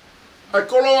 Ai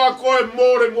koloa koe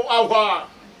more mo auha.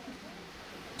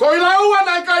 Ko ILAUA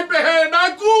nai kai pehe,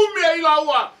 nai kumi e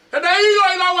ILAUA. He ne ilo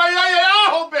ILAUA ia e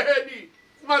aho pehe ni.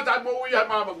 Ngata mo ui ai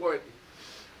mama koeni.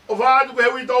 O whaadu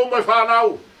ke hui tau mai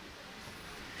whanau.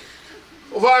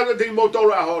 O whaadu ke tingi mo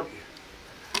tolu a honi.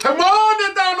 He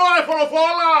mone tau no ai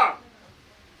wholofola.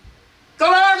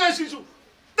 Talanga sisu.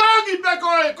 Tangi pe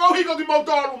koe, kohiko ki mau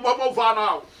tolu, mau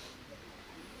whanau.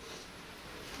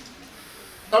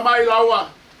 Tama ILAUA.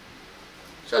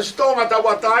 Sa stonga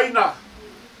tawa taina.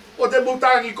 O te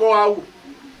mutangi ko au.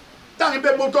 Tangi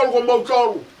pe mau tolu ko mau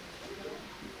tolu.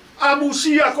 A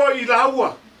musia ko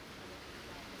ILAUA.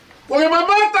 Ko ke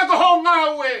mamata ko ho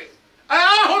ngawe. Ai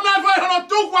aho nai whai hono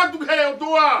tuku atu heo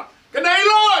tua. Ke nei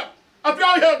loi. A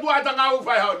piau heo tua ta ngau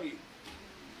whai honi.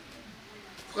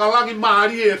 Whakalangi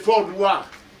maari e whonua.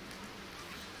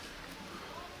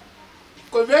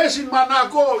 Ko vesi mana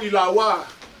ko ILAUA.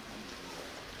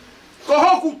 Ko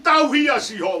hoku tauhia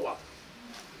si hoa.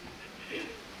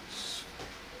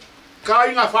 Ka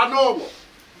inga whanongo.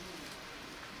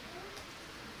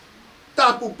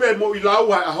 Tapu pe mo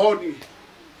ILAUA a honi.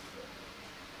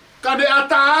 Ka ne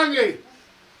ataange.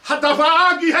 Hata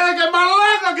whaagi hege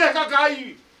malanga ke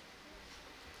kakai.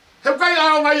 He kai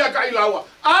aonga ia ka ILAUA.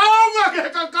 Aonga ke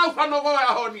kakau whanongo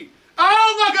a honi.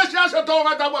 Aonga ke siasa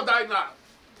tonga tapo taina.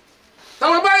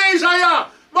 Tala mai Isaia,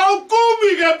 mau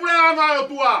kumi ke preanga o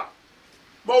tua.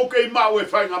 Mau kei mau e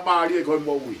whainga maari e koe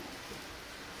moui.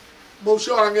 Mau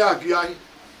seorange aki ai.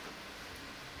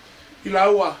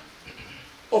 ILAUA,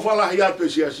 o whalahi atu e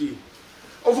siasi.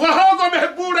 O whahoko me he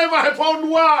pure wa he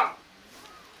whaunua.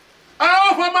 A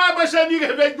ofa mapa se ni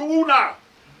he veitu una.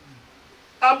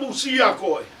 A musia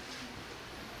koe.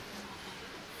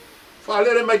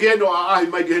 Whalere mai geno a ahi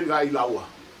mai geno ka ILAUA.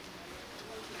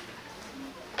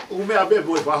 O mea be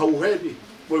mo e whahau heni,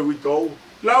 mo e witou.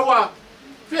 ILAUA,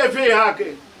 whee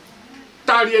hake,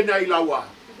 tari e nei ILAUA.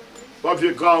 Wa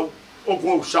whee kau, o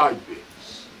kou saipe.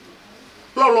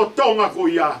 Lolo tonga ko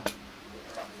ia.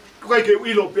 Kai ke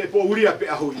wilo pe po uria pe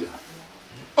aho ia.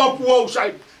 O puou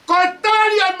saipe. Ko e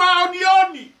tari e maoni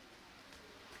oni.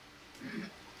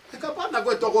 E ka pana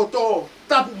ko e tokoto,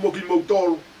 tapu mo ki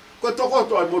moutolu. Ko e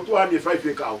tokoto ai motuani e whai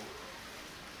whee kau.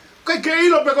 Kai ke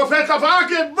ilo pe ko wheta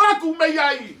whake vaku me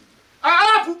iai.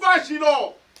 A apu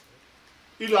vasino.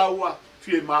 ILAUA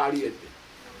fie maari ete.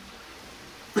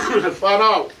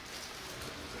 Whanau.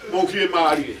 Mo fie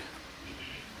maari e.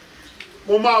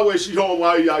 Mo mau e siho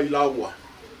wai a ILAUA.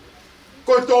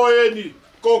 Ko to eni.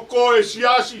 Ko koe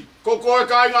siasi. Ko koe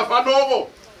kainga whanongo.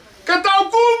 Ke tau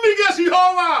kumi ke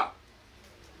siho wa.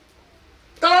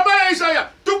 Tala mai Isaia.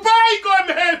 Tu pai koe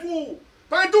me hefu.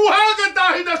 Pai tu hake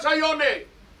tahina sayone.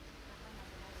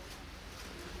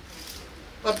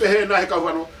 Ma pehe na he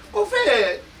kawano. Ko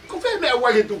fe me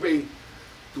awagi tupe.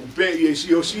 Tupe i e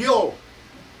sio.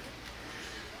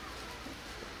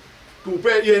 Tupe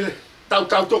i e tau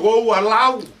toko ua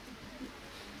lau.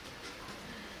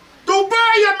 Tupe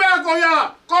i e mea ko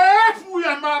ia. Ko efu i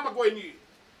e mama ko ni.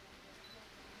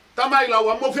 Tama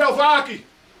ILAUA mo feo whaaki.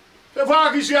 Feo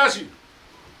whaaki siasi.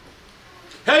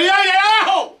 Hei ai e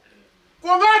aho. Ko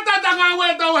ngata tanga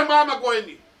ue tau he mama ko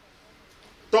ni.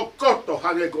 Tokoto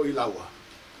hange ko ILAUA.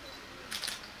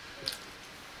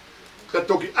 Ka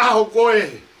toki aho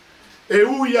koe e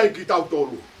ui ai ki tau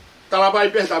tolu. Tala vai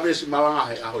pehta vesi malanga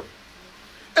he aho.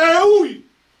 E ui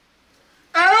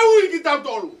ki tau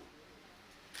tolu.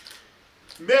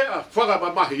 Mea whaka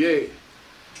mamahi e.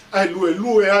 Ai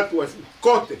lue atu e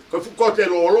fukote. Ko fukote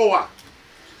loa.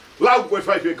 Lau koe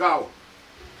whai whekao.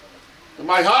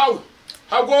 Mai hau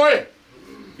koe.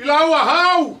 ILAUA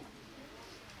hau.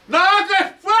 Nā ke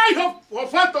whai ho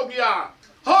whatongi a.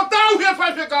 Ho tau he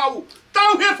whai whekau.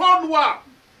 Tau he whanua.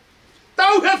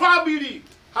 Tau he whamiri.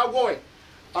 Hau koe.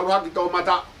 Aru haki tau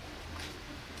mata.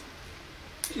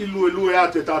 I lue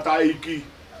ate tata eiki.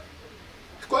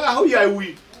 Koe aho ia e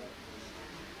ui.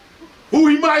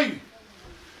 Hui mai.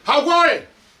 Hau koe.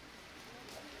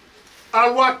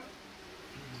 Aru haki.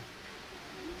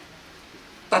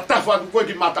 Tatafa ku koe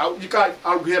ki mata au. Ikai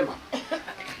aru ki hema.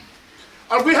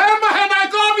 Aru ki hema he nai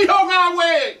komi ho ngā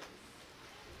we.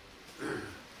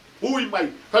 Hui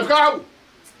mai. Hei whikau.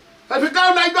 Hei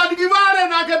whikau nai kani ki ware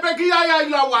nā ke peki ai ai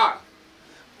ILAUA.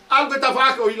 Aru ke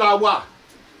tawhake o ILAUA.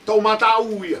 Tau mata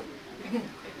au ia.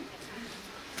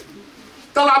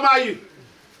 Tala mai.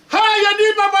 Hai a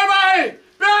nipa mai.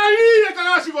 Pea i e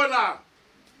kagasi koe nā.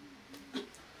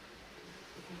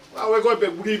 Au e koe pe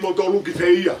muri mo tolu ki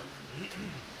te ia.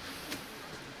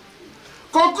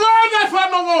 Ko kone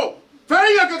whanongo.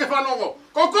 Whia ke whanongo.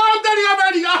 Ko kōteri a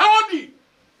meri a honi.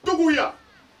 Tuku ia.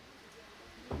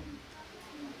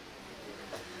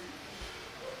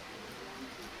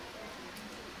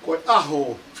 Koe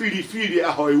aho, whiri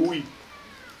aho e ui.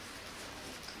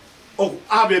 Oku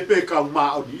ame pekau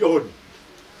maa oni oni.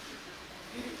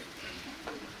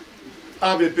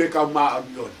 Ame pekau maa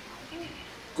oni oni.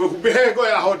 Koe ku behe koe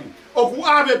ahoni. Oku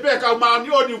ame pekau maa oni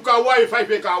oni ukau wai whai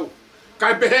pekau.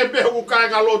 Kai behe u kai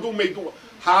ngalo tu mei tua.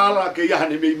 Hala ke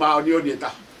yahane mei maa oni oni e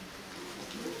ta.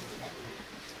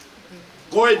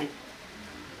 Koe ni.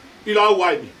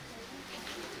 ILAUA ni.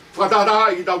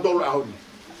 Whatataha i tau tolu ahoni.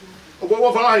 O koe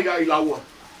wawhalahi ka ILAUA.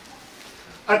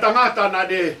 A tangata na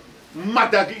de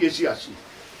mataki e siasi.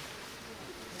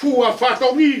 Fua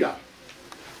whatongia.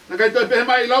 Na kai toi pehe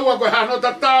mai ILAUA koe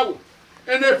hanota tau.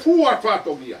 Ene fua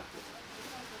whatongia.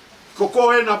 Ko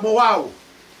koe na moau.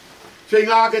 Se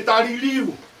ngā ke tari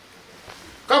liu.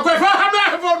 Ka koe whaha mea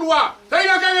he wonua.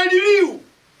 Teina ke ngeni liu.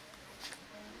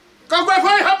 Ka koe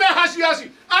whaha mea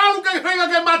hasi. Alu ke whenga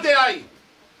ke mate ai.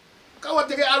 Kaua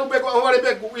te ke alu beko ahore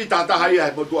beku i tātaha ia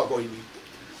he motua ko hini.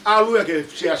 Alu e ke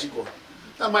seasi ko.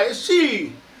 Ta mai e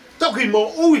si. Toki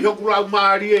mo ui hoku lau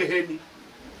maari e heni.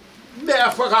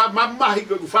 Mea whaka mamahi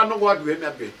koe ku whanongo atu he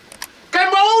mea pe. Ke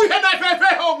mo ui he nai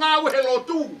whewheho ngā uhe lo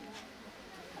tū.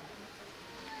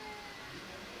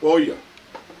 Oia.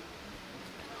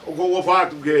 O ko o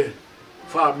whātu ke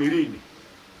whamirini.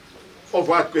 O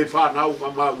whātu ke whanau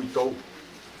mamau i tau.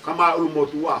 Ka maa ulu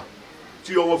motua.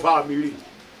 Si o whamiri.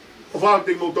 O whātu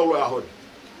te motou e ahoni.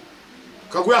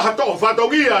 Ka kua hato o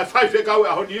whatongia e whaiwhekau e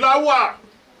ahoni. ILAUA.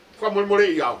 Whamoremore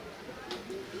i au.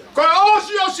 Ka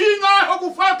osi o singa e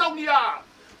hoku whatongia.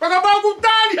 Paka mauku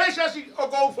tāli he sasi o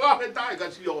kou whawhetai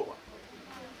ka si owa.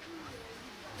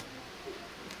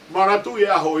 Maratu e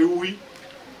aho e ui.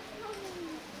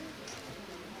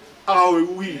 Aho e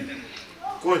ui.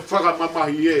 Ko e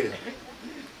whakamamahi e.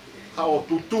 Ha o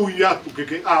tutui atu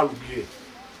ke alu ki he.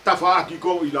 Ta whaaki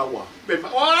ko ILAUA. Pema,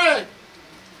 oe!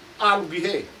 Alu ki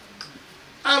he.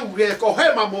 Alu ki he ko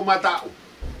hema mo matau.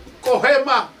 Ko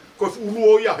hema ko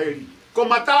uluo ia heri. Ko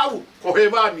matau ko he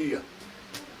vania.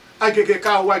 Ai ke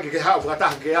kau ai ke hau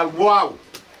whakataha ke alu moau.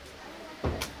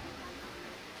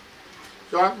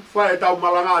 Soan, whae tau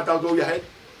malanga tau tau ia he.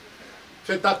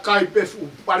 Se ta kai pefu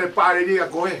pare ria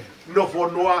ko he. No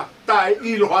whonoa tae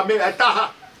iloha mea e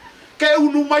taha. Ke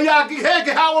unu mai aki he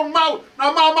ke haon mau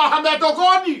na mamaha mea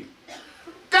tokoni.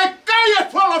 Ke kai e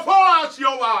whala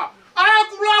siowa.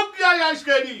 Aku lauki ai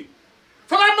aiskeri.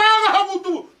 Whakamanga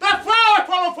hakutu. Ta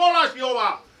whala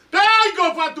siowa. Te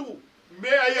aiko whatu.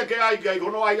 Mea ia ke aike ai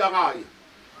kono ai angai.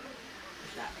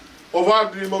 O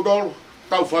whatu ni modoro.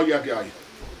 Tau whai ake ai.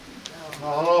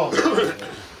 Alo.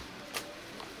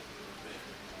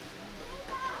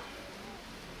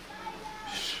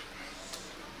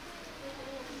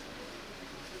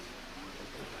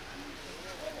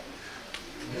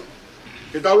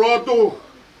 Ke tau lotu.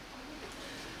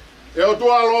 E o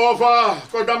tua lofa.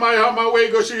 Ko tamai hama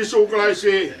wei ko si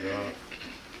suklaisi.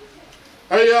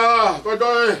 Heia, ko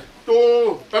toi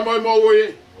tu. Pe moi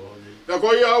moui. Na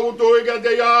ko ia utu i ka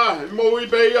te ia. Moui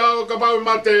pe ia o ka pau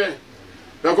mate.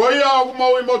 Na ko ia o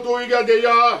moui motu i ka te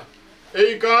ia.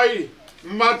 E kai.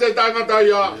 Mate tangata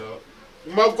ia.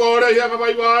 Mau kore ia ka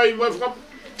vai vai.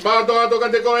 Mato ato ka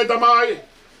te koe tamai.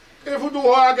 E futu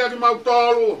hake ki mau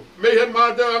tolu, me he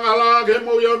mate angala ke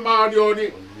mo yo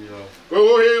marioni.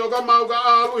 Ko he o ka mau ka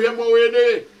alu he mo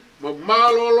ene, mo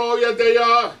malolo ya te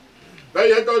ya.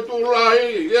 Pei he toi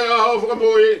tulahi, ye a hofu ka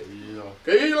mo e.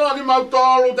 Ke ilo ki mau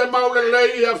tolu te mau le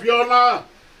lei a Fiona.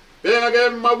 Pea ke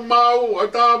mau, a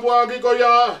tāpua ki ko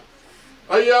ya.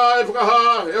 Aia e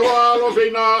whakaha, e walo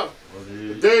whina.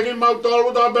 Te ki mau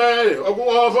tolu ta be, o ku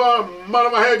ofa,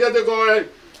 marama heke te koe.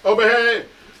 O be he,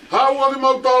 haua ki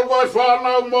mau tolu koe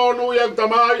whanau monu i ak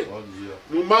tamai.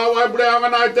 Mu mau ai breanga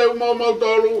nai te umo mau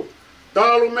tolu.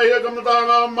 Talu mehe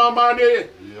kamatanga mamani.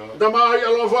 Tamai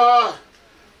alofa.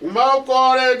 Umau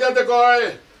kore ke te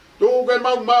koe. Tuke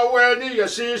mau eni ya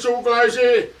sisu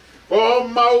klaisi. O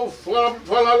mau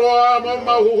whalaloa mo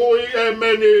mau hui e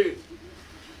meni.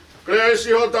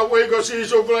 Klesi ho ta wiko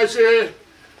sisu klaisi.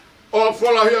 O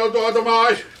whalahi au toa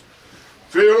tamai.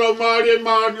 Whilo maari e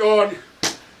maani oni.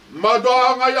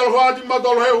 Matoanga i alwhati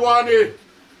matolo he wani.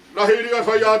 Na hiriga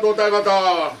whaiato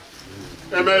tangata.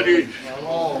 E meni.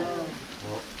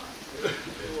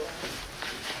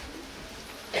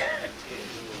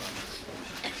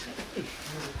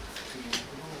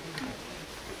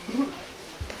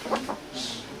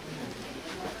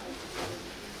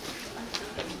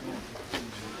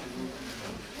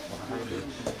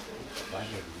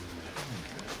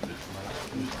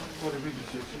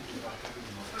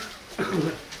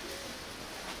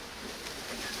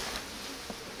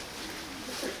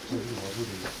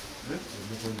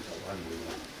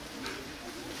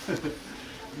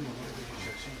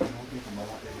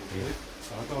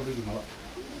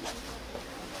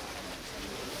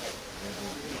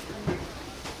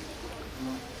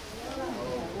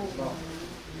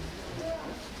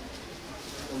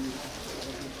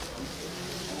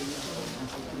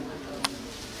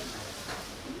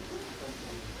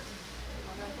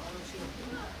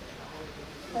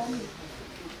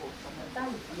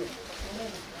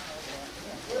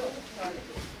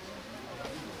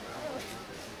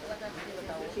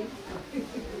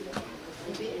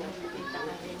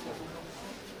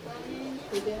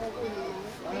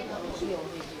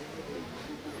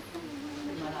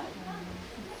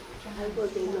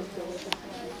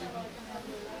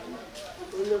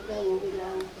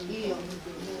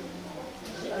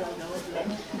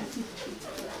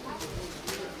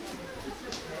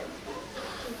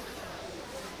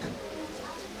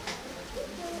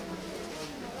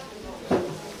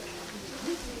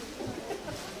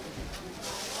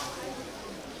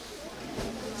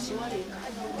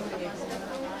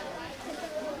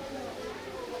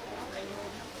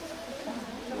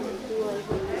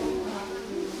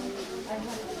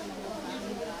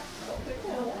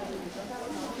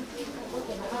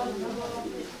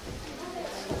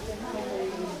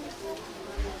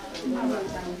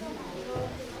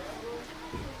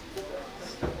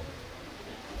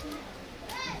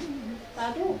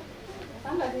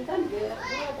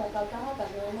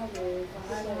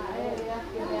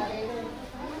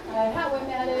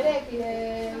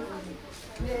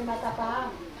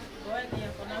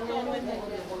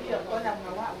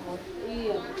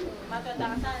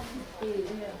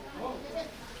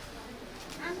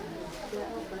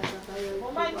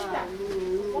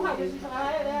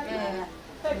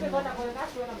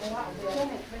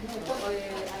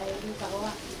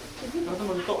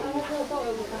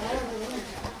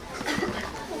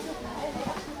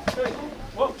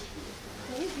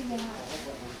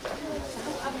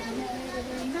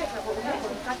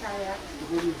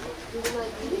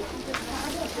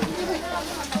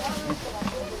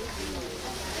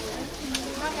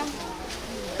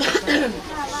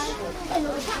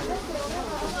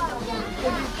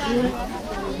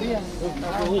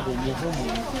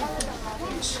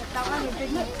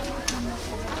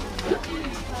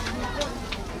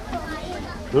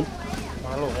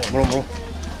 Belum.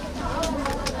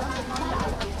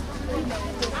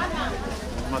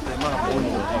 Mate mana pun.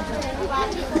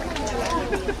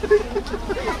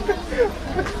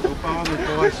 Lupa mau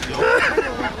bawa sih.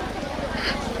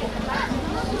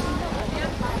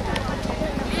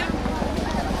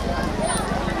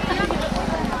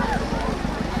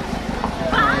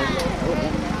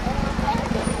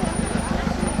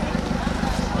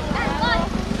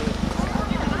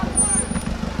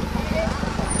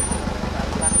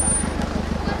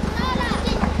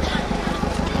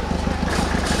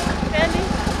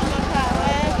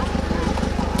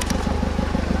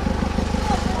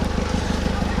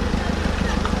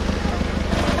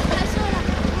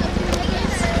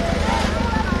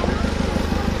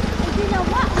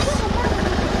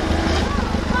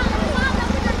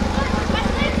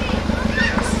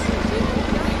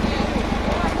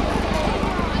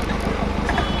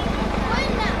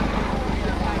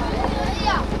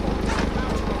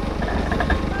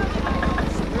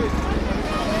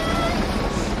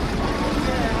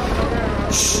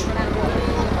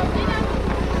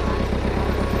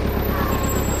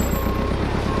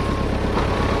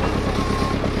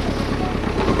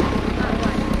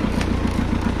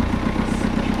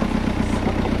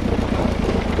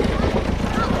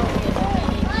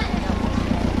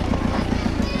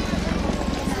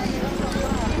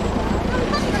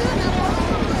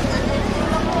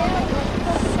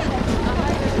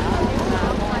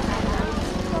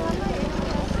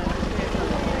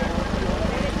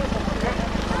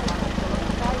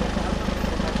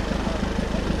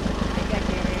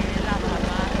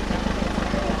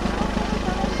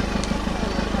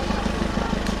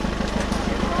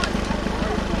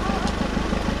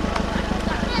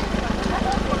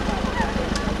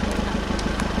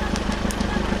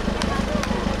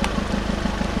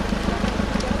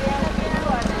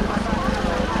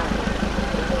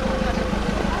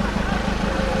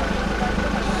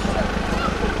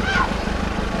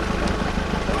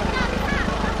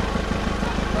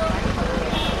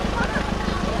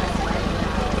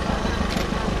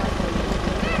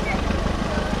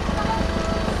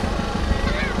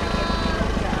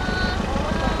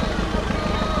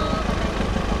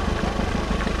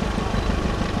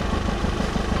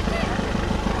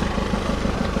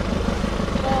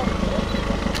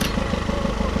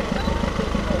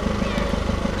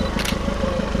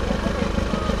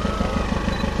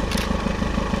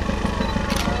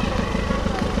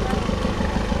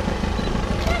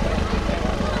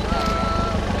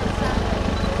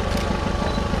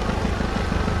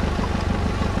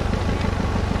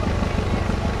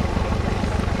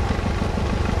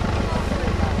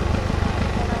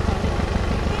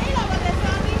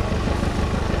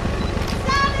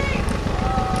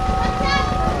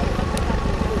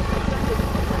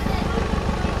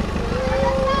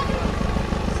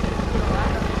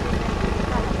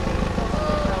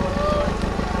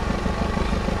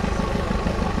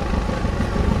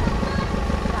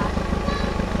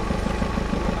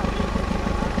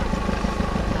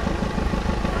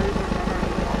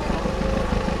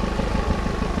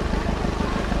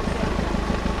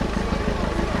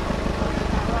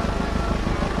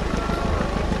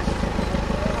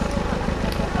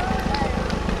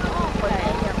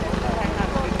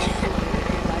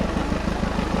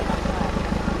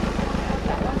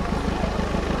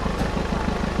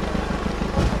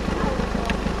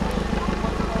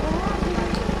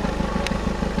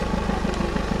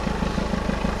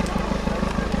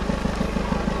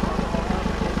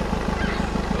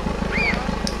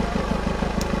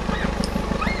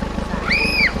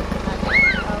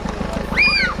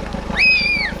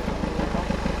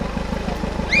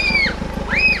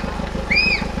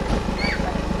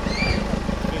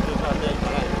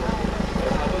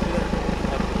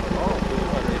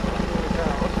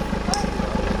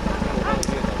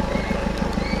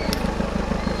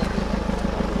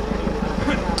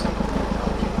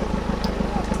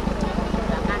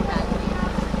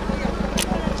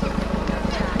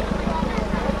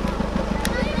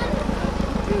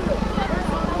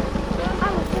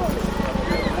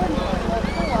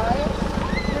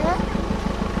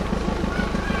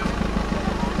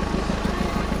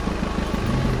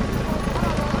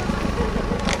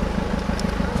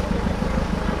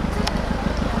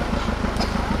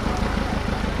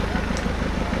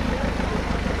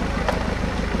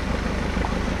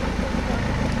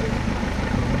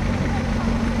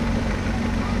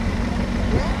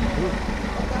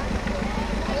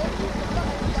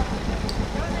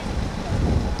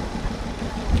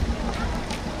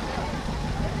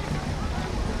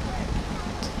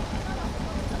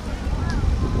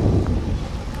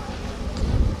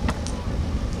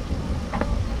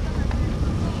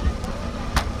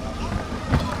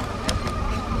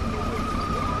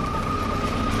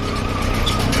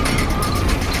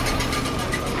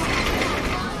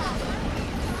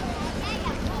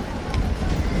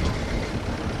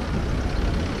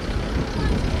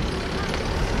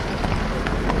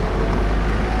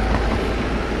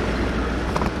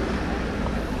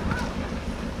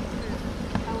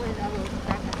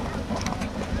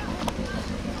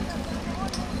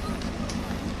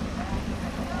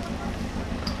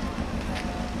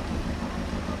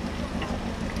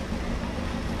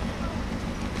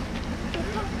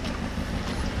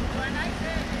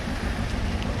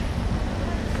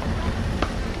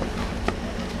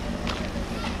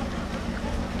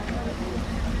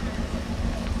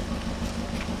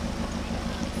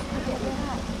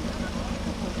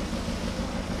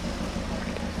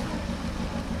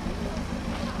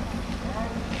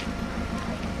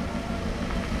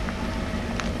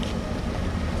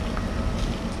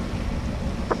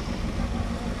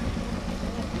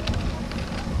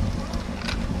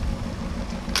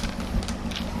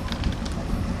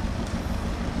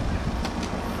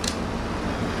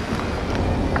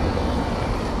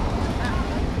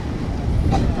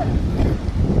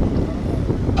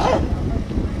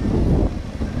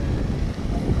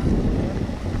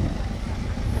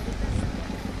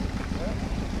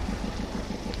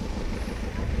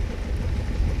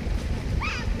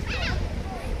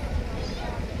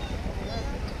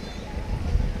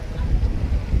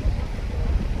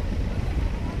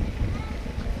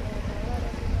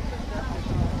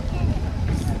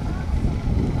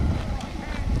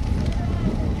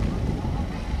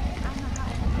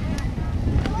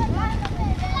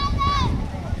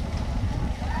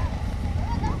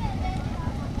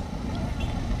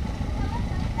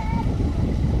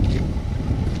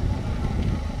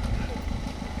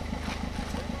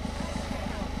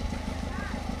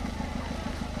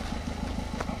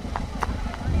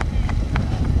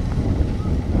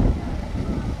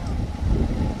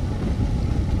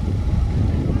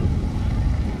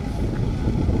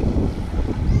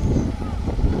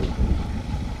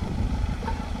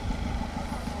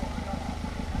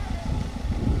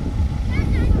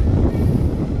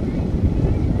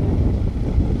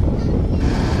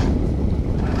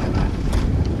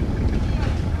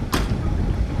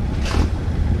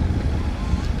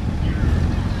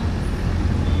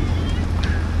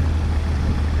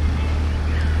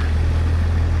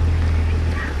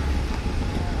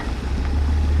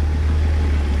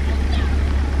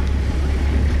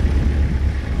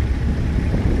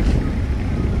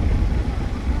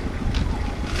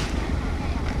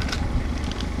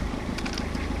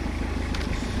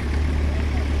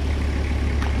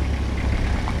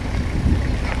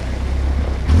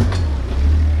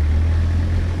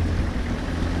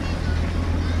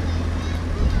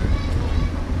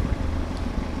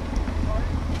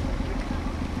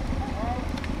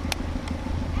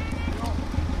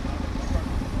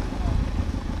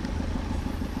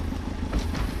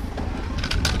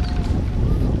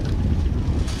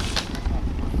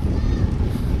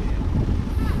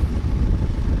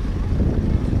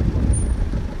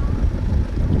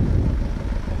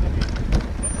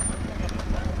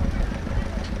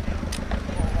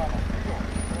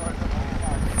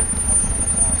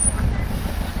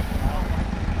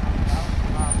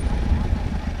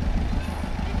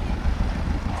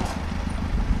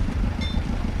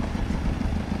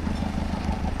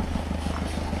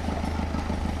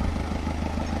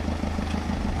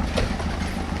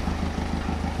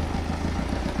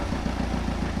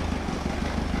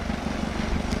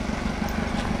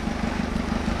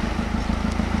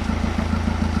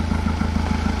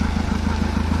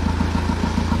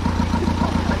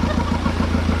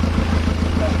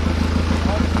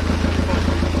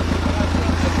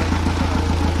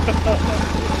 Nè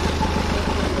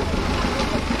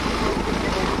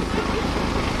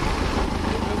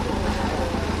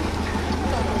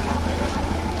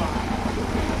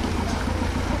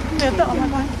tự mà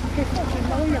coi cái khẩu chuyện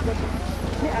đó là một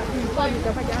cái thì coi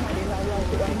cho phải giá này để là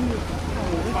tụi anh đi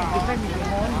thì phải bị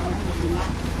món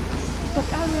tụi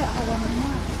ănเลยเอาวันนั้นม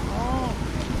าอ๋อ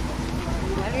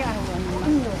อะไรเอาวันนั้นมา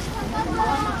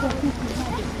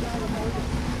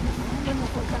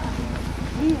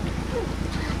นี่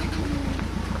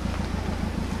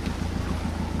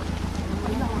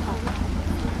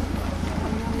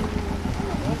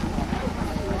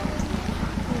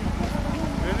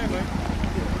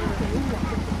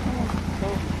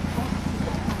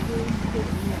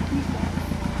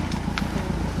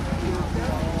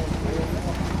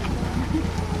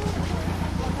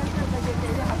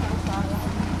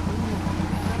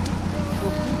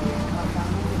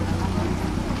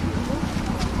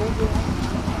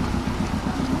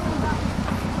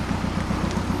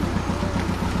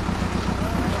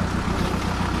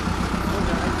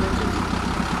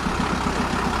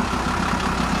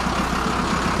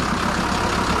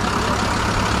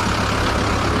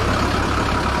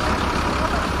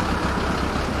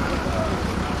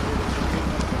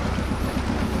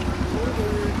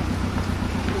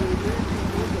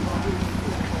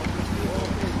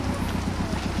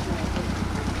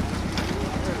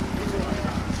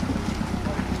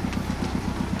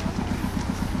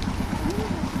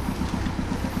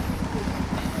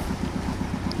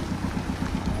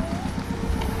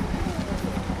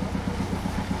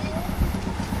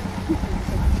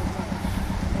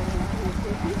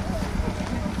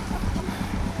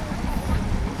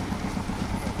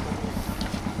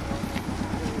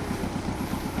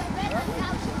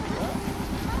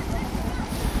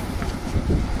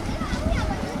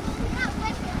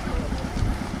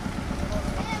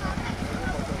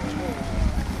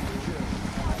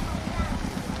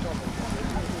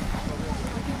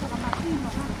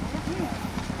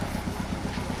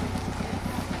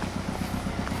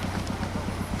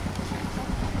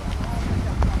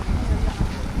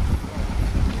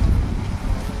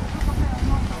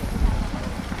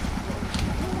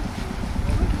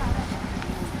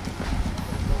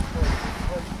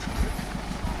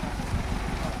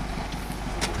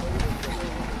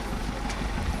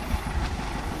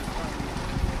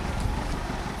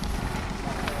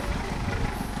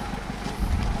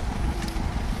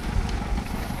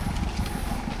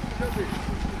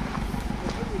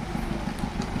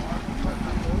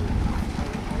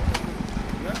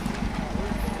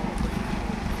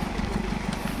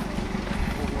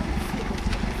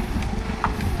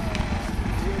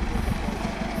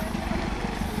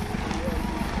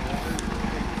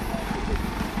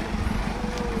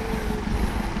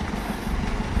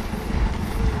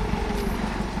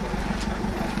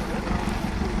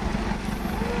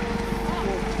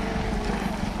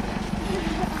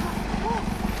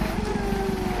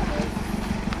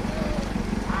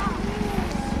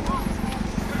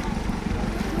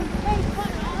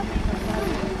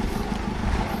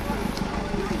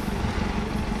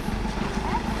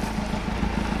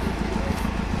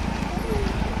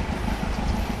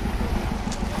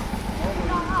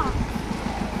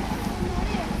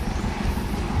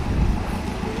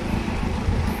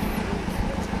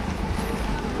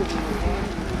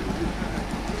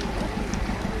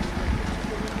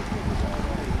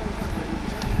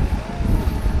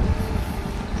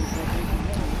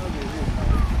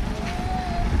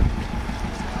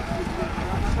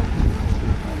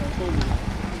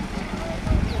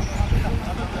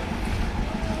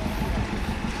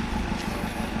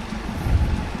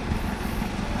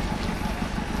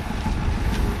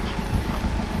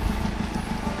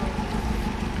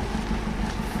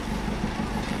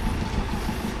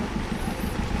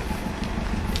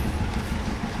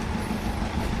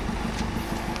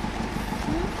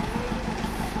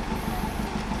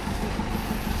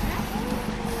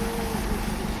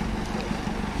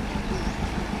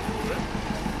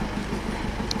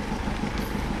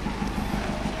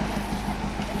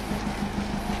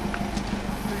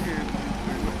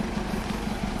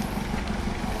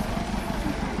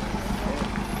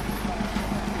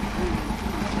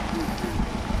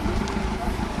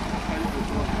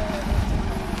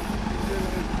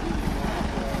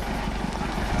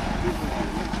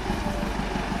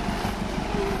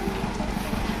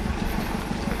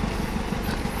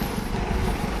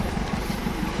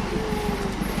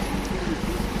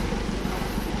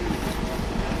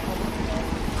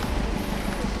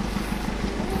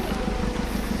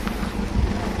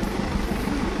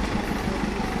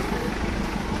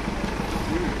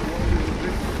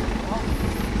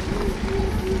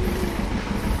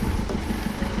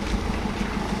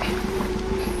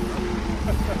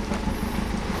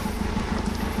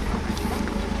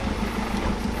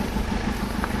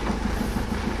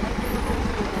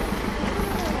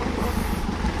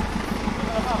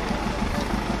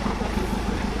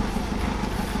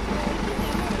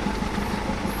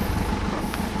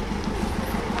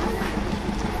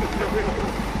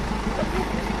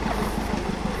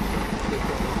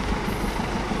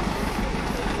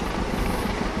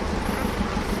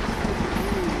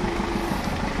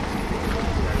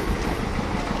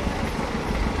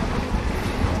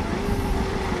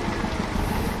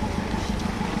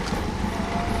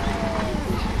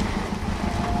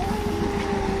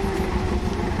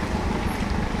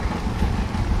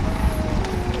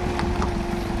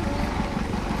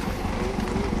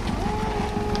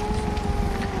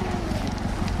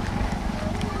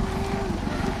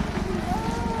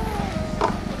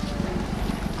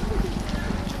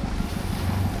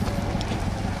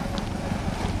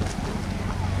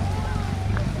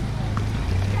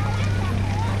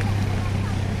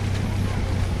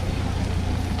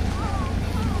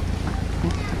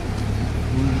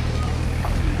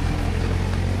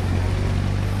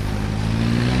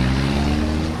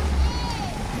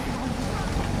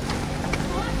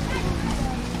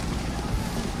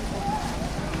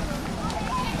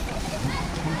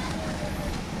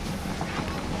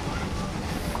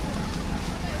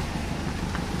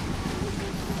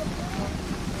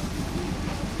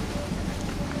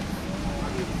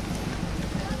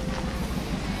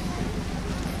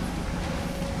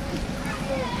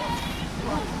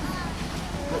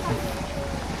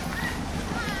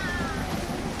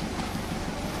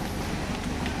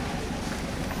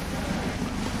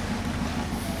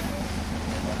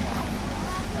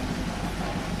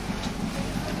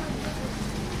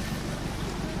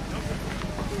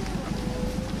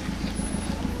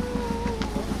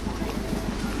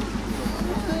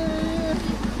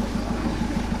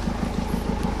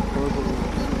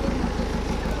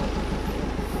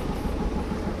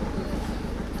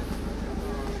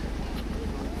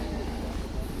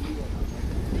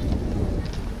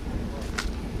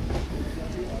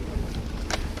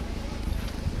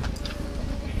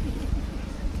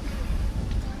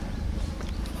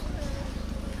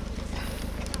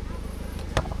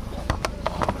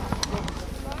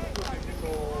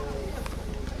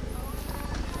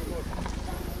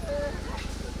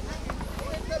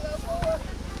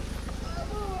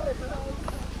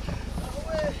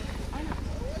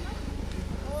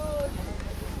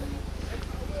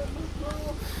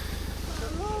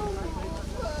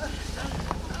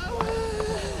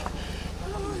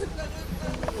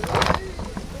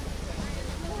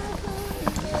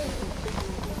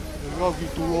ki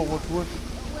tu o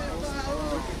tu.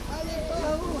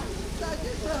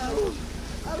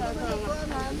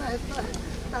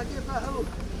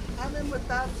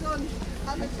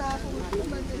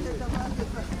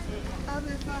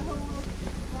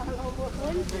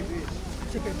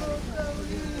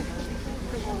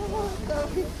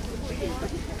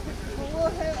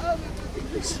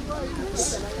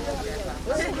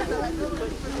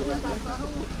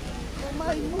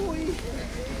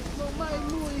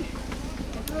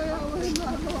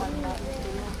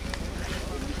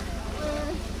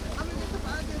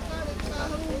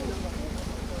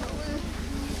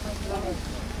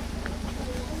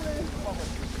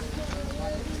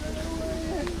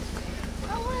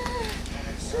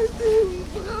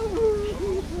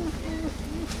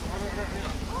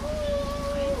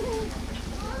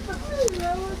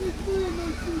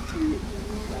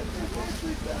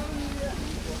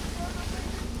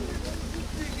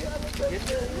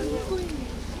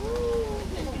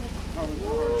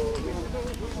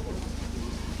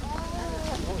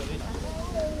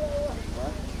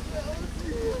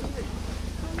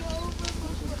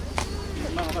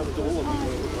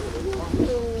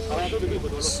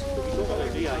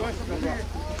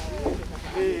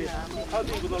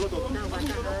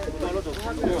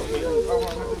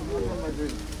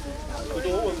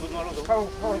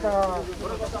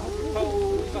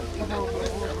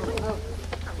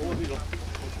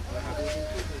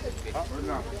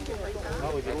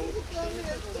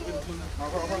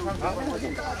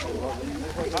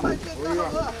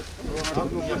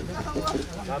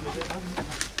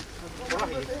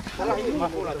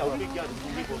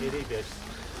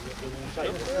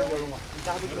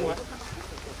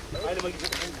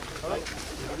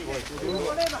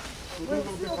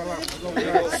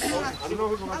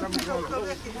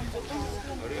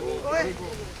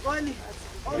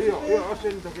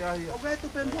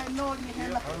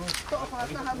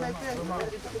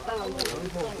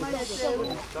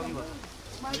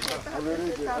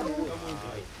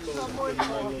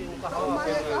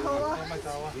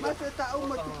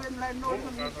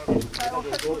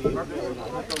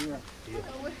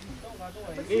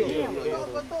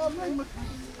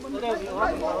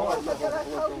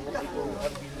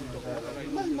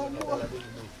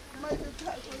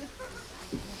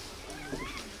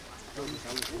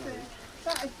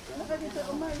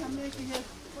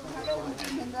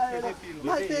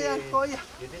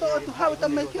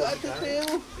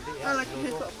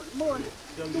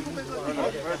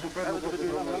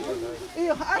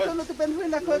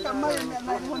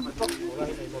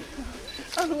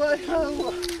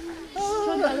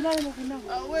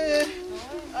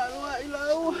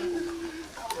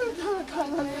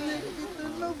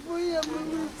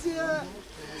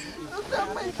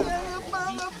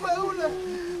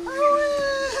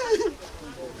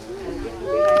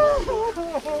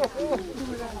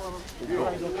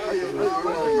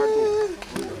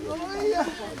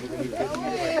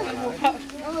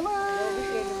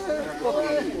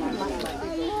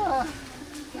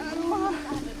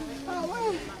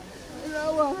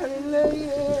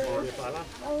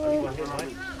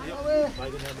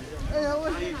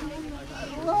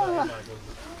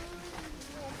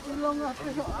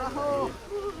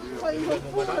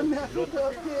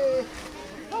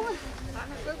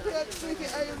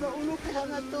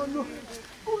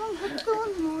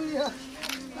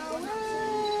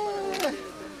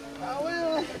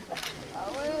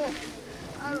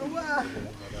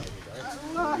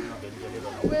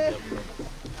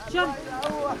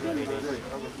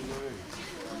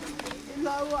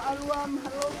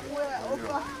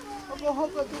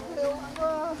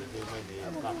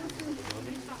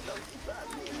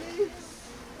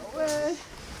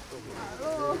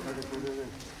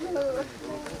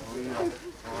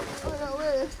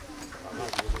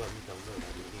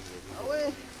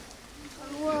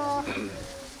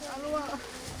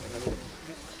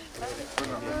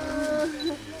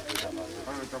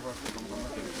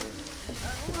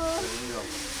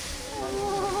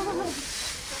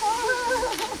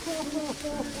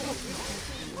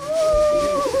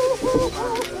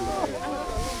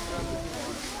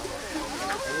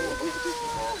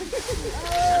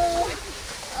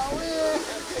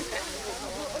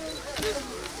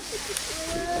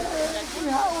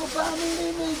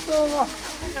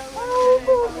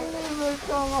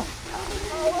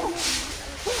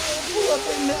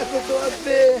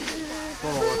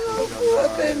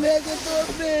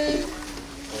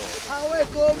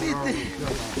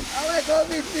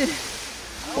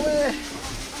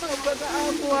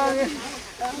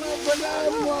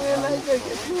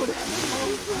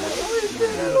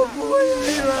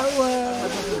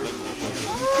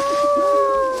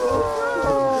 Oh,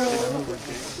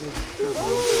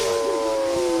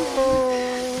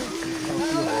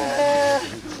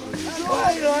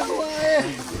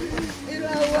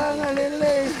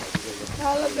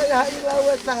 ala kaya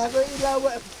ilawa sabe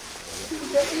ilawa.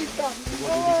 Ke ita.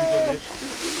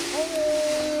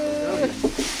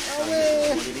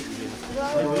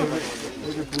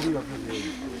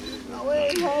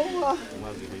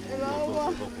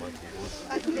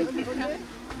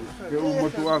 Ke umo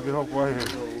tua ke hoko ai.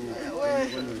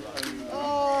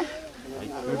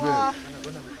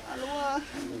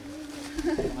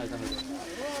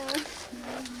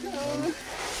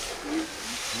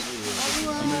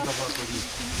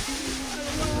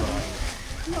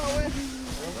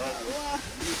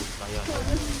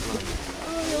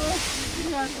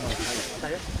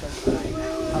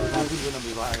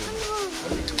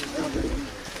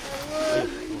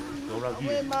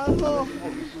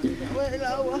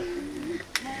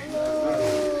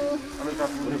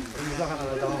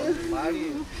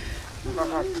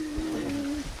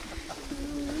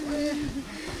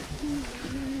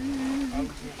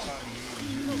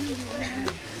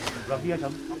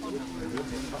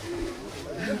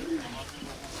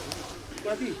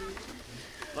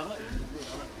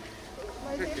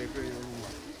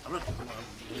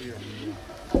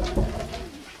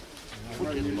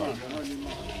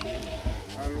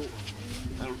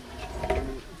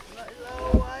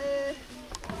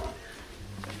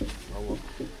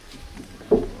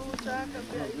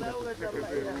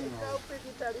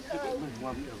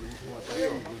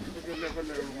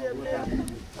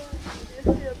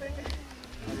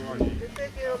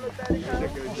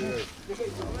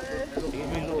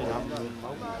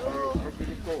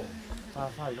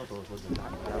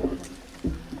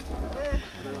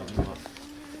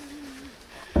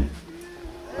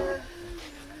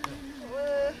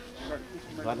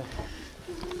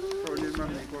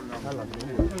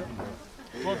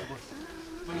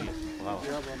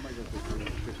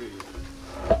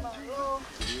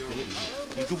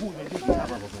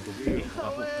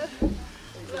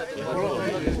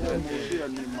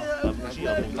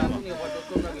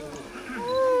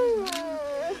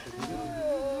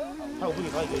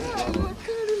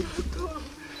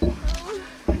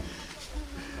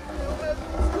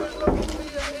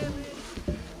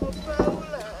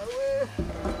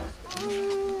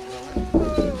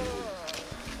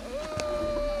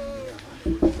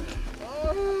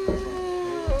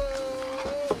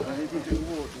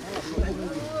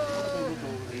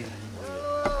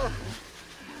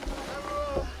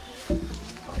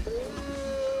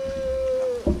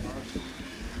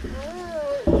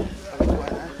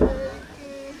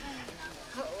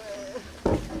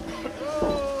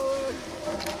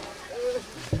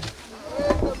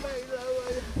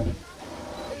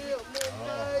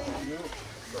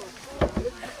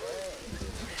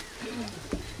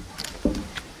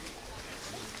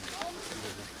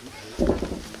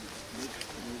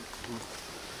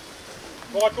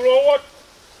 Tulowat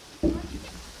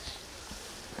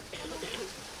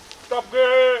tapge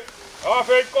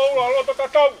afei ko lo to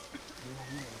tatau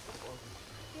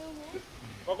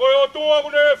ko yo tua ko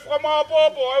ne frama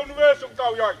popo ai universo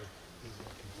tau yai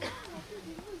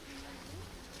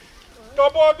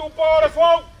tabo tu pare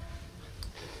fau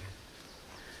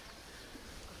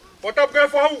o tapge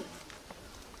fau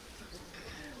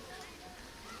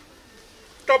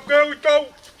tapge uitau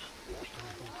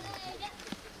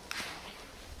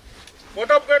Một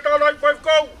cái tao đánh phép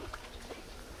câu.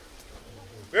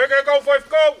 Về cái câu phép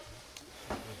câu.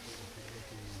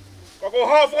 Có cô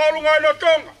hoa phá luôn ngay nó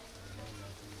trông.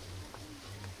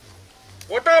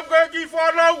 Một cái gì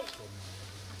phá lâu.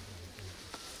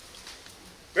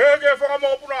 Về cái phá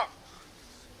mô bù nạ.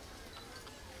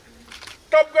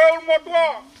 Tập cái một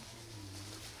toa.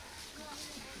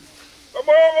 Cảm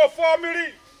ơn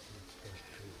family.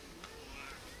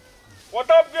 Một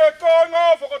cái coi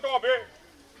ngó phá cái tòa bê.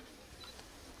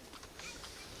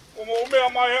 Umumnya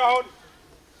mai ahon,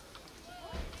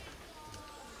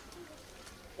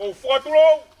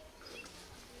 fatulong,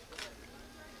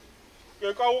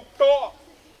 ke kau to,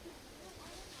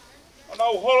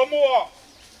 anau holmua,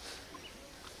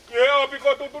 ke api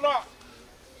kau tutuna,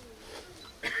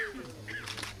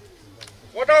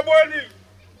 wata boleh,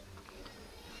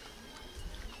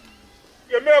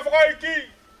 ke me afai ki,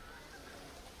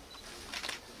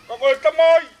 kau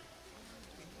tamai.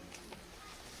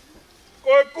 Ko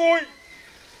kui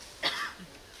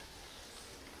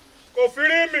ko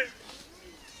FILIMI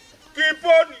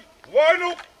KIPIONE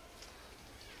ENUKU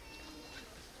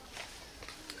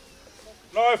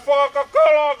na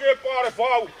whakakala ke pare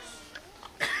Vava'u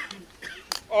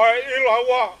ai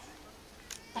ILAUA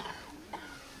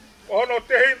ono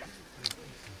te hima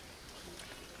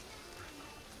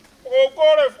o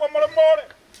kore whamaremore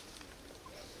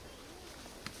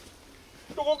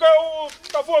tuko ke u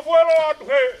ta fuefuelo atu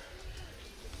he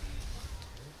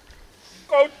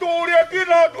Kau tūria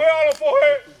kina tue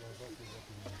alopohe.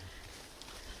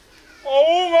 O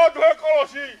unga tue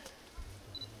kolosi.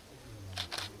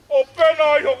 O pena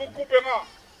I hoku kupenga.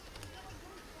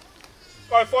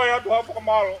 Kai whai atu ha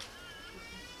whakamalo.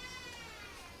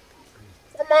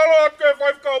 Whakamalo atu ke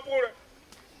whai whakaupure.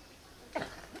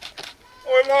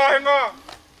 Oi mahenga.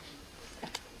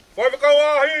 Whai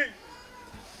whakauahi.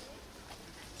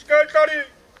 Sketari.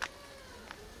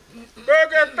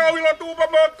 Peke tau ila tupa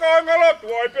me kāngala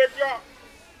tuai pekia.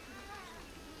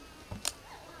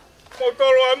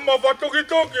 Mautalo emma whatuki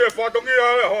tuki e whatongi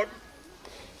ae hon.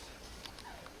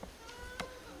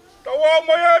 Tau au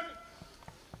mai eti.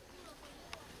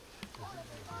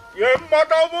 Ie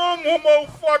matau mumu mau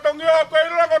whatongi a kei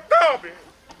lako tāpi.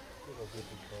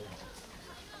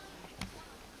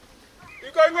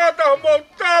 Ika ingata mau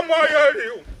tāmai e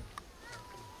riu.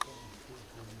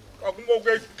 Aku mau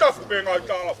kei tafu me ngai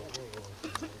tālafu.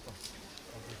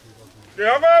 Te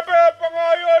hanga e pe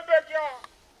pangai o e pe kia.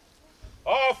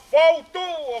 A whautu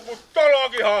aku tala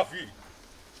ki hawhi.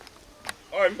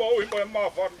 Ai mau I mai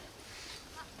mawhani.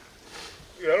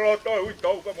 I helo toi hui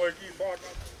tau ka moi ki whana.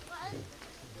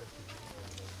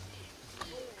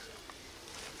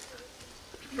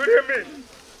 FILIMI.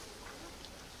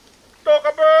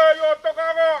 Toka pe yo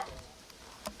toka nga.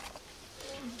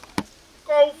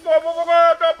 Kau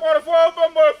whawawanga ta parwhau pa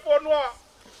mai whanua.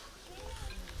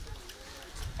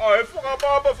 Ai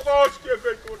whakapapa whakaoski e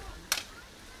keikuri.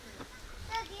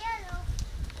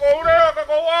 Kau rea ka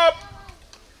kau ap.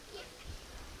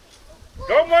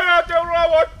 Kau mai a te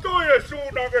urawa tui e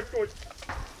sūna ke tui.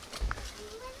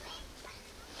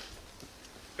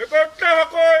 E ka teha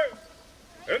koe.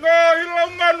 E ngā hilau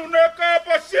manu ne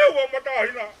kāpa siwa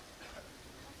matahina.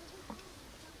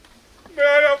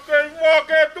 Mea ia kei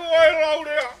wake tua e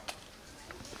laurea.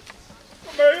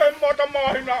 Mea ia mata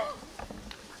mahina.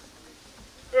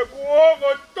 E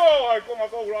kuongo toa I konga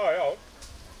kaurahe au.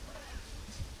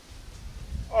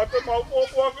 A te mau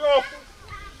popua ki ofu.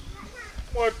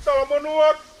 Mo e tala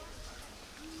manuat.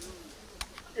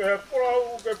 Ke he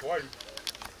Folau ke whai.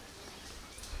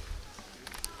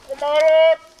 Ko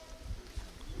marot.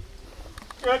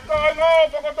 Ke tai ngau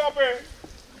whakatape.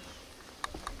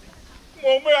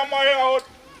 Mo mea mai aot.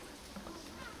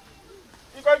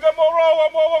 I kai ke mau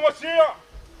rawa mo wangasia.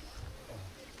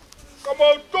 Ka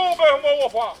mau tūke mo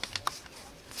wawha.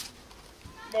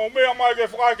 Mo mea mai ke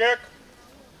whakaikek.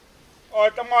 Ai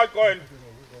ta mai koen.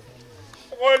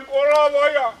 Koen ko rawa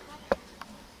ia.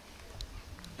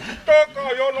 Toka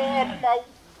yono ap mau.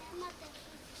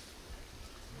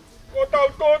 Ko tau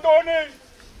tōtoni.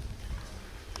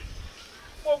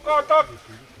 Mo kātak.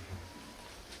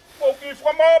 Mo ki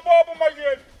whamapapa mai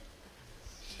ien.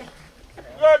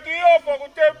 Ia ki opa ku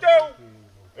teu.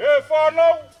 E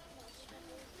whanau.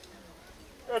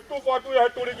 E tūwhatu ia he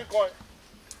turi ki koe.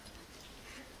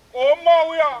 O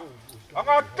mau ia. A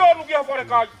ngā tonu ki a whare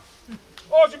kai.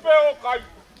 O si pe o kai.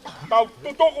 Tau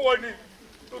tutuku ai ni.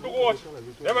 Tutuku o si.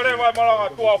 Ewe re vai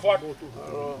malanga tua whatu.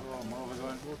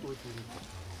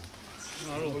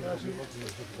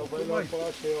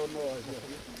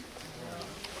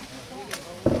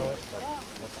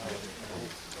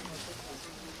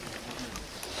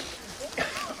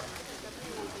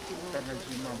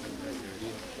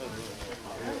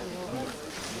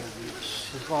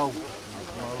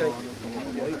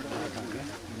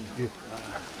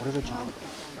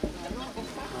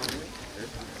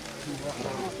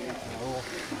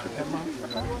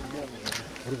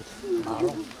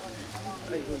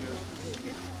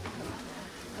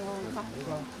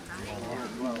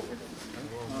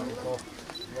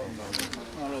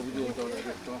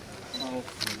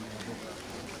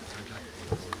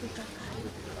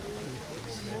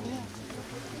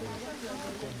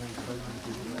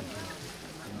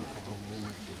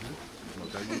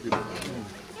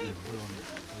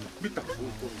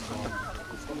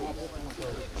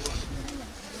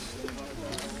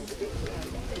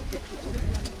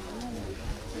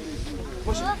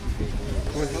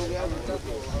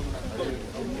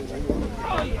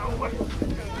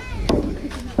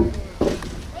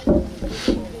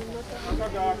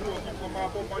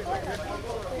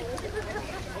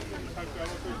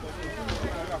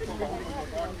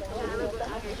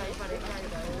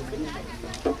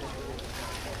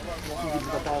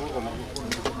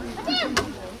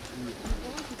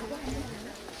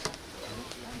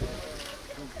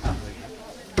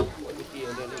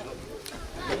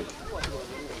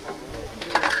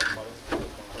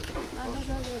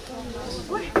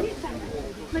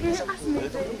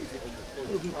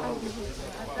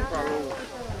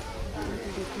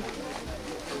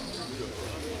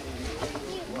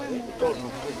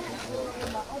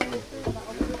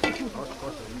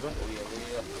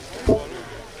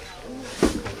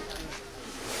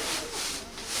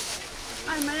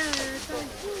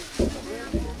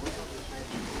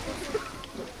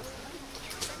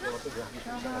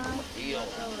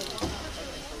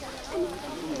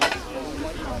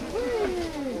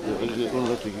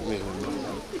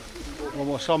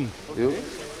 Ngomong som. Yuk.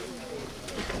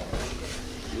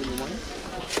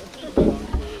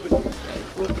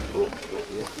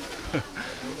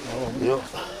 Yuk.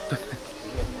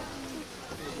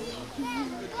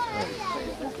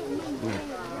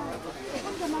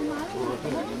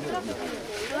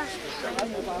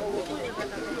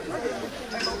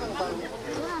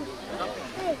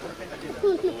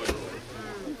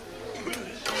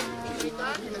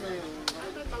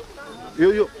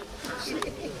 Yuk, yuk.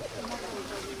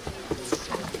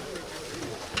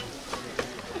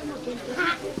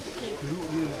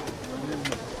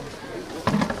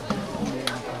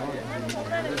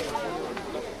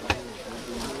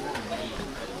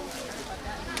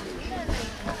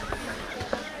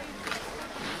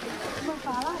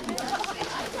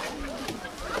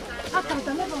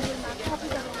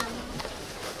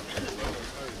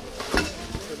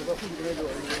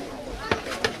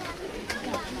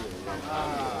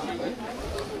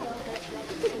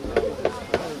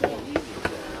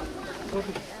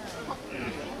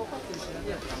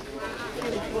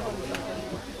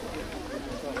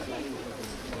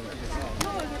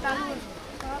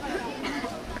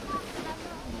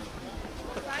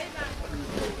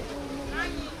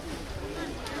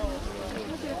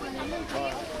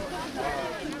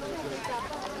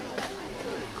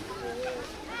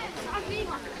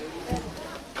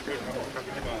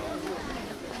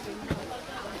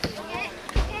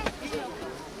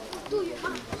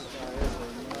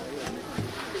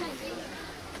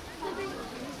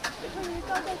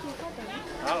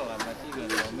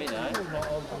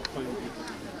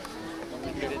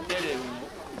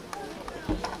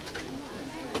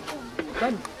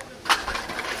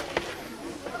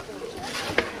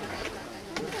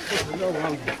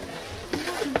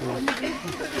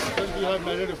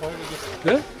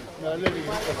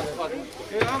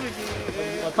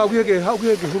 Hau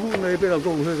kia ke huru nei pe lau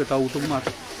tonu he ke tau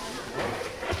tomata.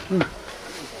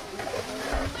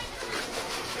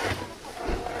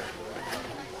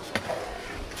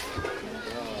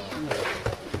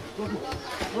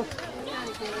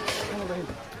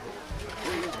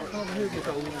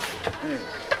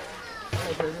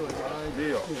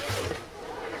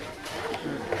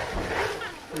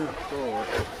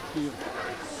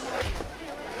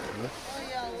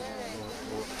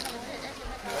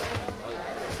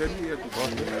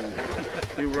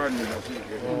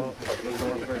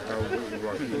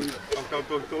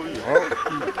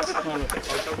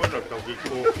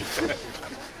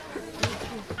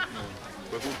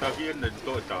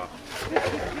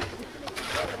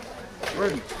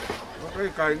 Cái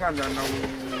cây ngàn là nâu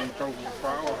trâu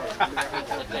pháo.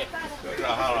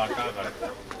 Là hai là cái này.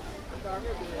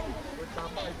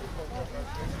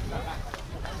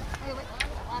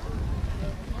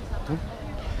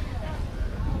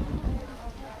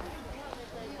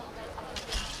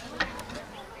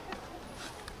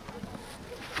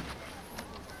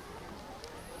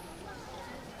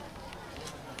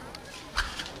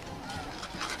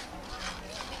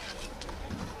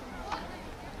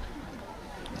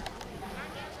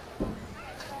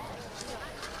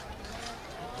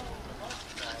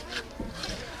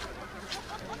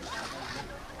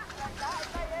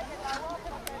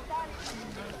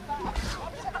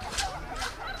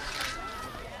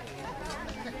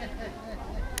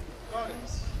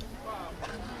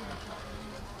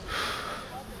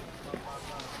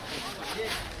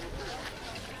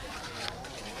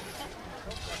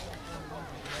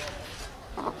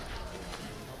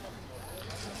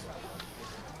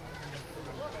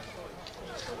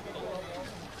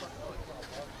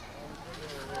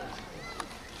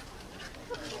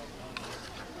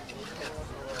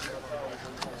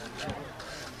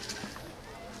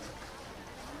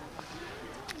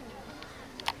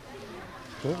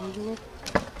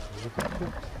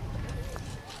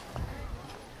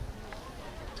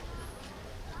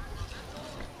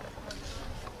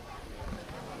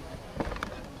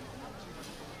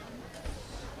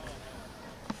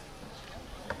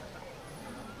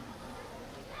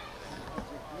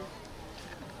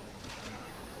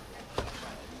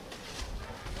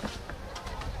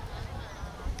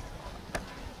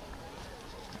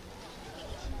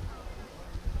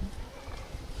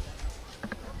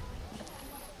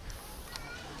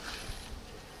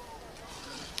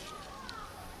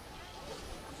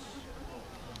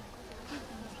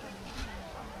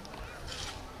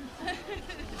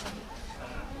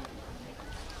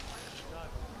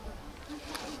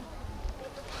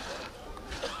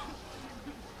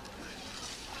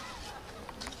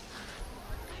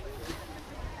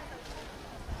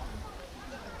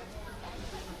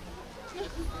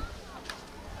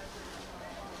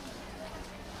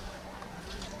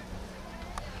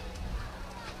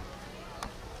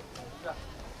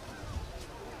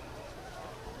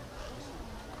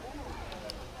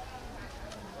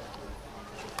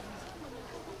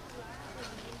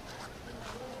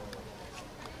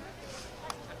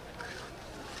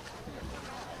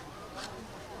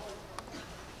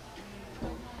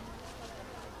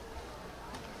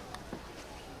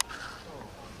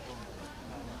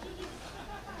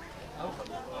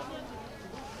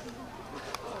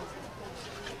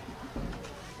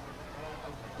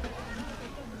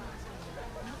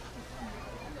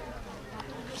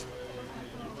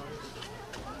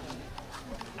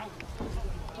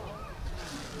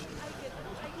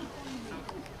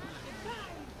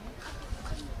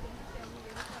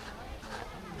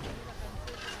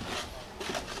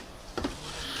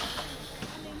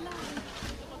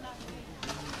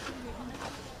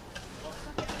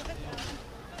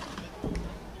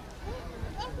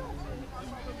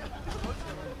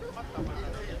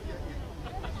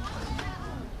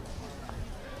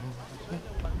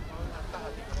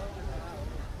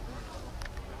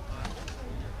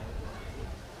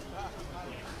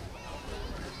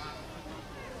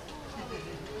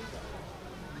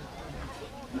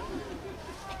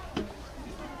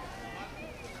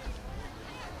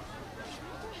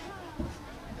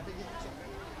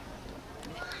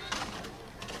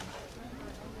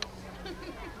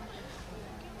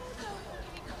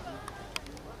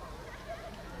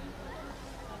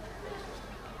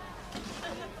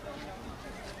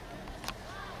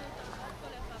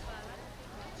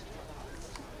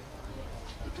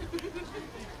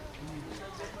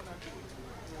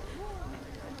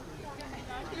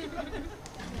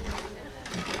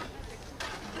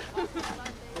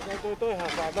 tôi hàng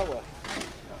vào đâu à?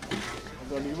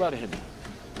 Rồi lý vào đây.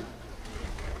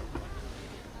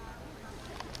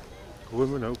 Ôi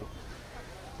mới nấu.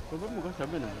 Tôi vẫn một cái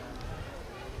sắm bên này.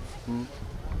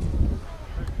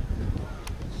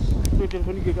 Tôi trên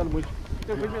phần kia cần mới.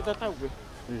 Tôi phải biết ta tao về.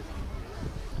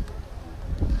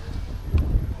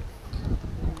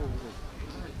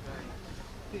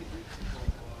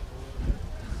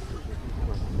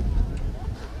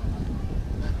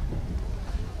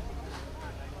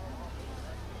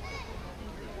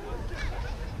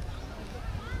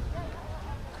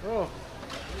 Oh.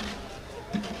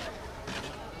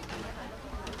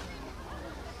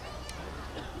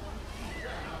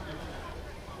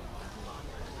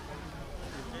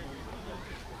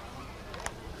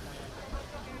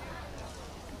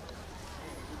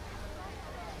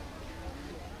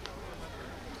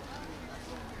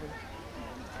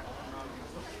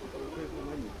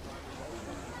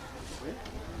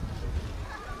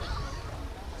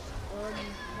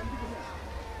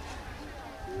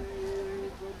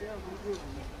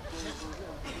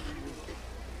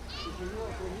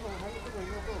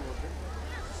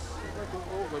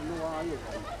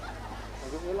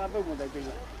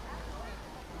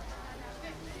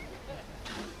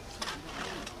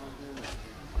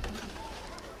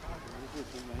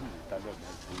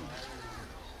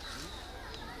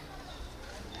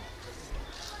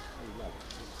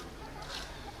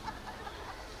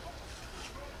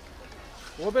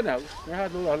 Ở bên nào? Nghe hai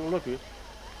đứa là chuyện.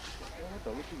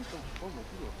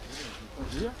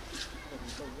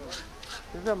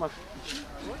 Thế sao mà